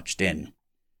I barged in.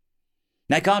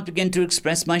 I can't begin to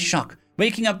express my shock,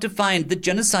 waking up to find the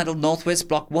genocidal Northwest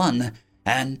Block 1,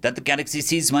 and that the galaxy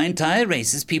sees my entire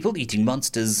race as people-eating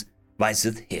monsters,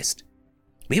 Visith hissed.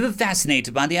 We were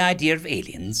fascinated by the idea of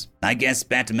aliens. I guess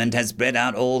Batman has bred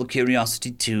out all the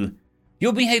curiosity too.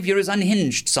 Your behavior is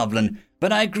unhinged, Sovereign,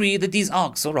 but I agree that these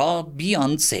Oxel are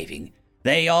beyond saving.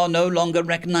 They are no longer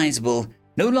recognizable,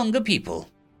 no longer people.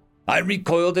 I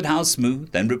recoiled at how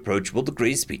smooth and reproachable the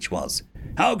Grey's speech was.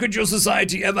 How could your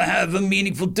society ever have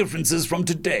meaningful differences from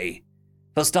today?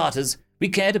 For starters, we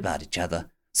cared about each other.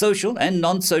 Social and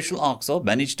non-social Oxel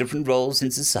managed different roles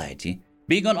in society,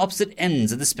 being on opposite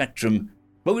ends of the spectrum,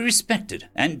 but we respected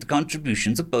the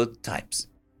contributions of both types.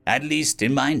 At least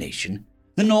in my nation.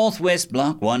 The Northwest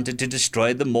Bloc wanted to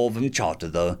destroy the Morvum Charter,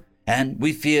 though, and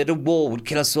we feared a war would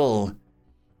kill us all.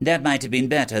 That might have been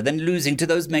better than losing to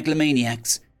those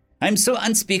megalomaniacs. I'm so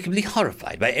unspeakably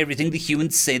horrified by everything the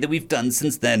humans say that we've done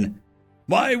since then.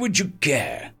 Why would you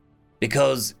care?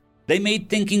 Because they made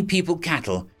thinking people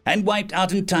cattle and wiped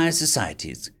out entire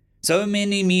societies. So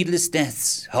many needless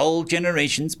deaths, whole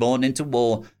generations born into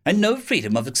war, and no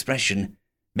freedom of expression.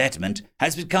 Betterment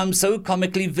has become so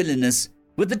comically villainous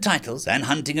with the titles and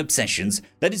hunting obsessions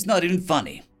that it's not even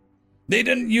funny. They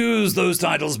didn't use those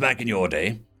titles back in your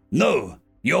day. No,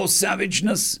 your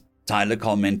savageness, Tyler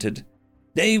commented.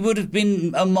 They would have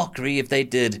been a mockery if they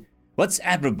did. What's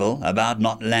admirable about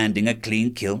not landing a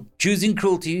clean kill, choosing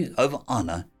cruelty over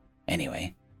honor?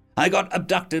 Anyway, I got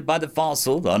abducted by the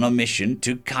Fossil on a mission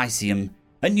to Caesium,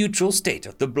 a neutral state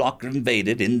of the bloc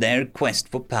invaded in their quest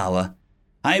for power.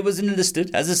 I was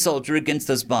enlisted as a soldier against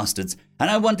those bastards, and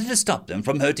I wanted to stop them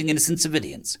from hurting innocent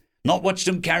civilians, not watch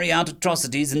them carry out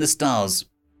atrocities in the stars.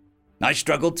 I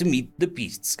struggled to meet the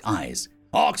beast's eyes.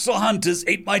 Oxel hunters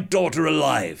ate my daughter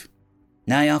alive.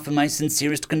 I offer my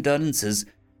sincerest condolences.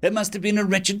 It must have been a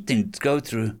wretched thing to go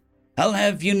through. I'll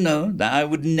have you know that I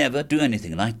would never do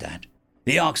anything like that.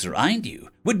 The Oxer I knew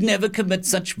would never commit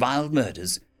such vile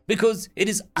murders, because it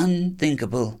is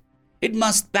unthinkable. It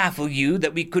must baffle you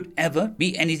that we could ever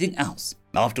be anything else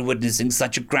after witnessing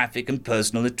such a graphic and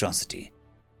personal atrocity.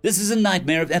 This is a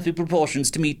nightmare of epic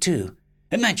proportions to me too.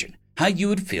 Imagine how you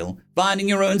would feel finding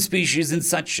your own species in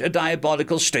such a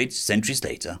diabolical state centuries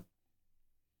later.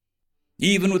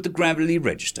 Even with the Gravity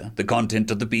Register, the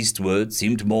content of the beast's words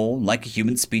seemed more like a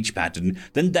human speech pattern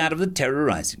than that of the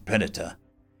terrorizing predator.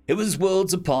 It was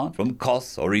worlds apart from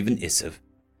Koth or even Issav.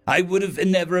 I would have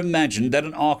never imagined that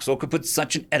an Arxor could put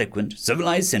such an eloquent,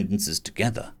 civilized sentences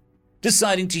together.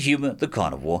 Deciding to humor the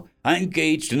carnivore, I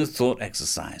engaged in a thought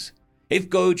exercise. If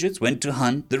Gojits went to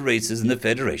hunt the races in the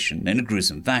Federation in a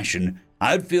gruesome fashion,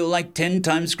 I would feel like 10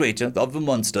 times greater of a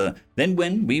monster than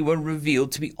when we were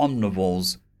revealed to be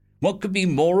omnivores. What could be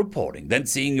more appalling than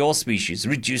seeing your species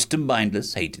reduced to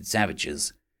mindless, hated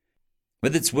savages,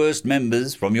 with its worst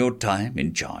members from your time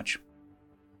in charge?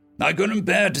 I couldn't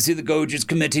bear to see the Gojits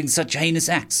committing such heinous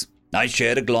acts. I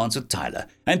shared a glance with Tyler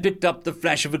and picked up the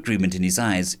flash of agreement in his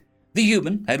eyes. The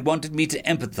human had wanted me to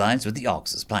empathize with the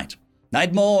Arx's plight.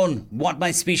 I'd mourn what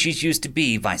my species used to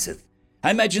be, Viseth.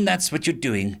 I imagine that's what you're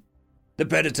doing. The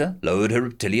predator lowered her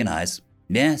reptilian eyes.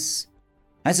 Yes,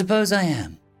 I suppose I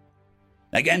am.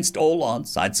 Against all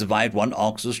odds, I'd survived one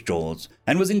Arx's jaws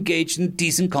and was engaged in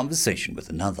decent conversation with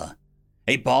another.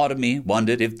 A part of me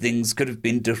wondered if things could have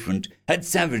been different had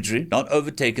savagery not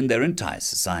overtaken their entire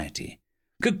society.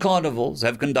 Could carnivores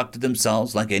have conducted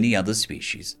themselves like any other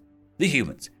species? The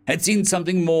humans had seen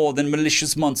something more than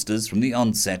malicious monsters from the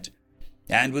onset,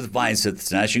 and with Viseth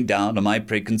smashing down on my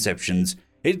preconceptions,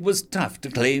 it was tough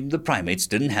to claim the primates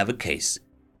didn't have a case.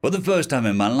 For the first time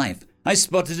in my life, I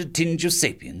spotted a tinge of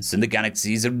sapience in the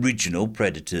galaxy's original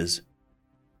predators.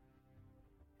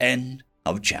 End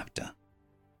of chapter.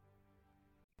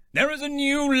 There is a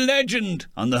new legend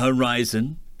on the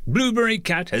horizon. Blueberry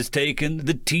Cat has taken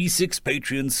the T6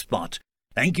 Patreon spot.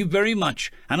 Thank you very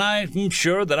much, and I'm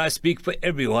sure that I speak for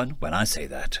everyone when I say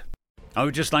that. I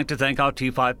would just like to thank our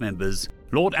T5 members,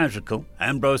 Lord Azrakal,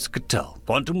 Ambrose Cattell,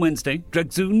 Quantum Wednesday,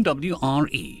 Drexoon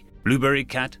WRE, Blueberry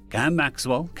Cat, Cam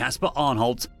Maxwell, Casper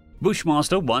Arnholtz,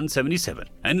 Bushmaster 177,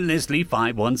 and Leslie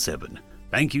 517.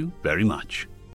 Thank you very much.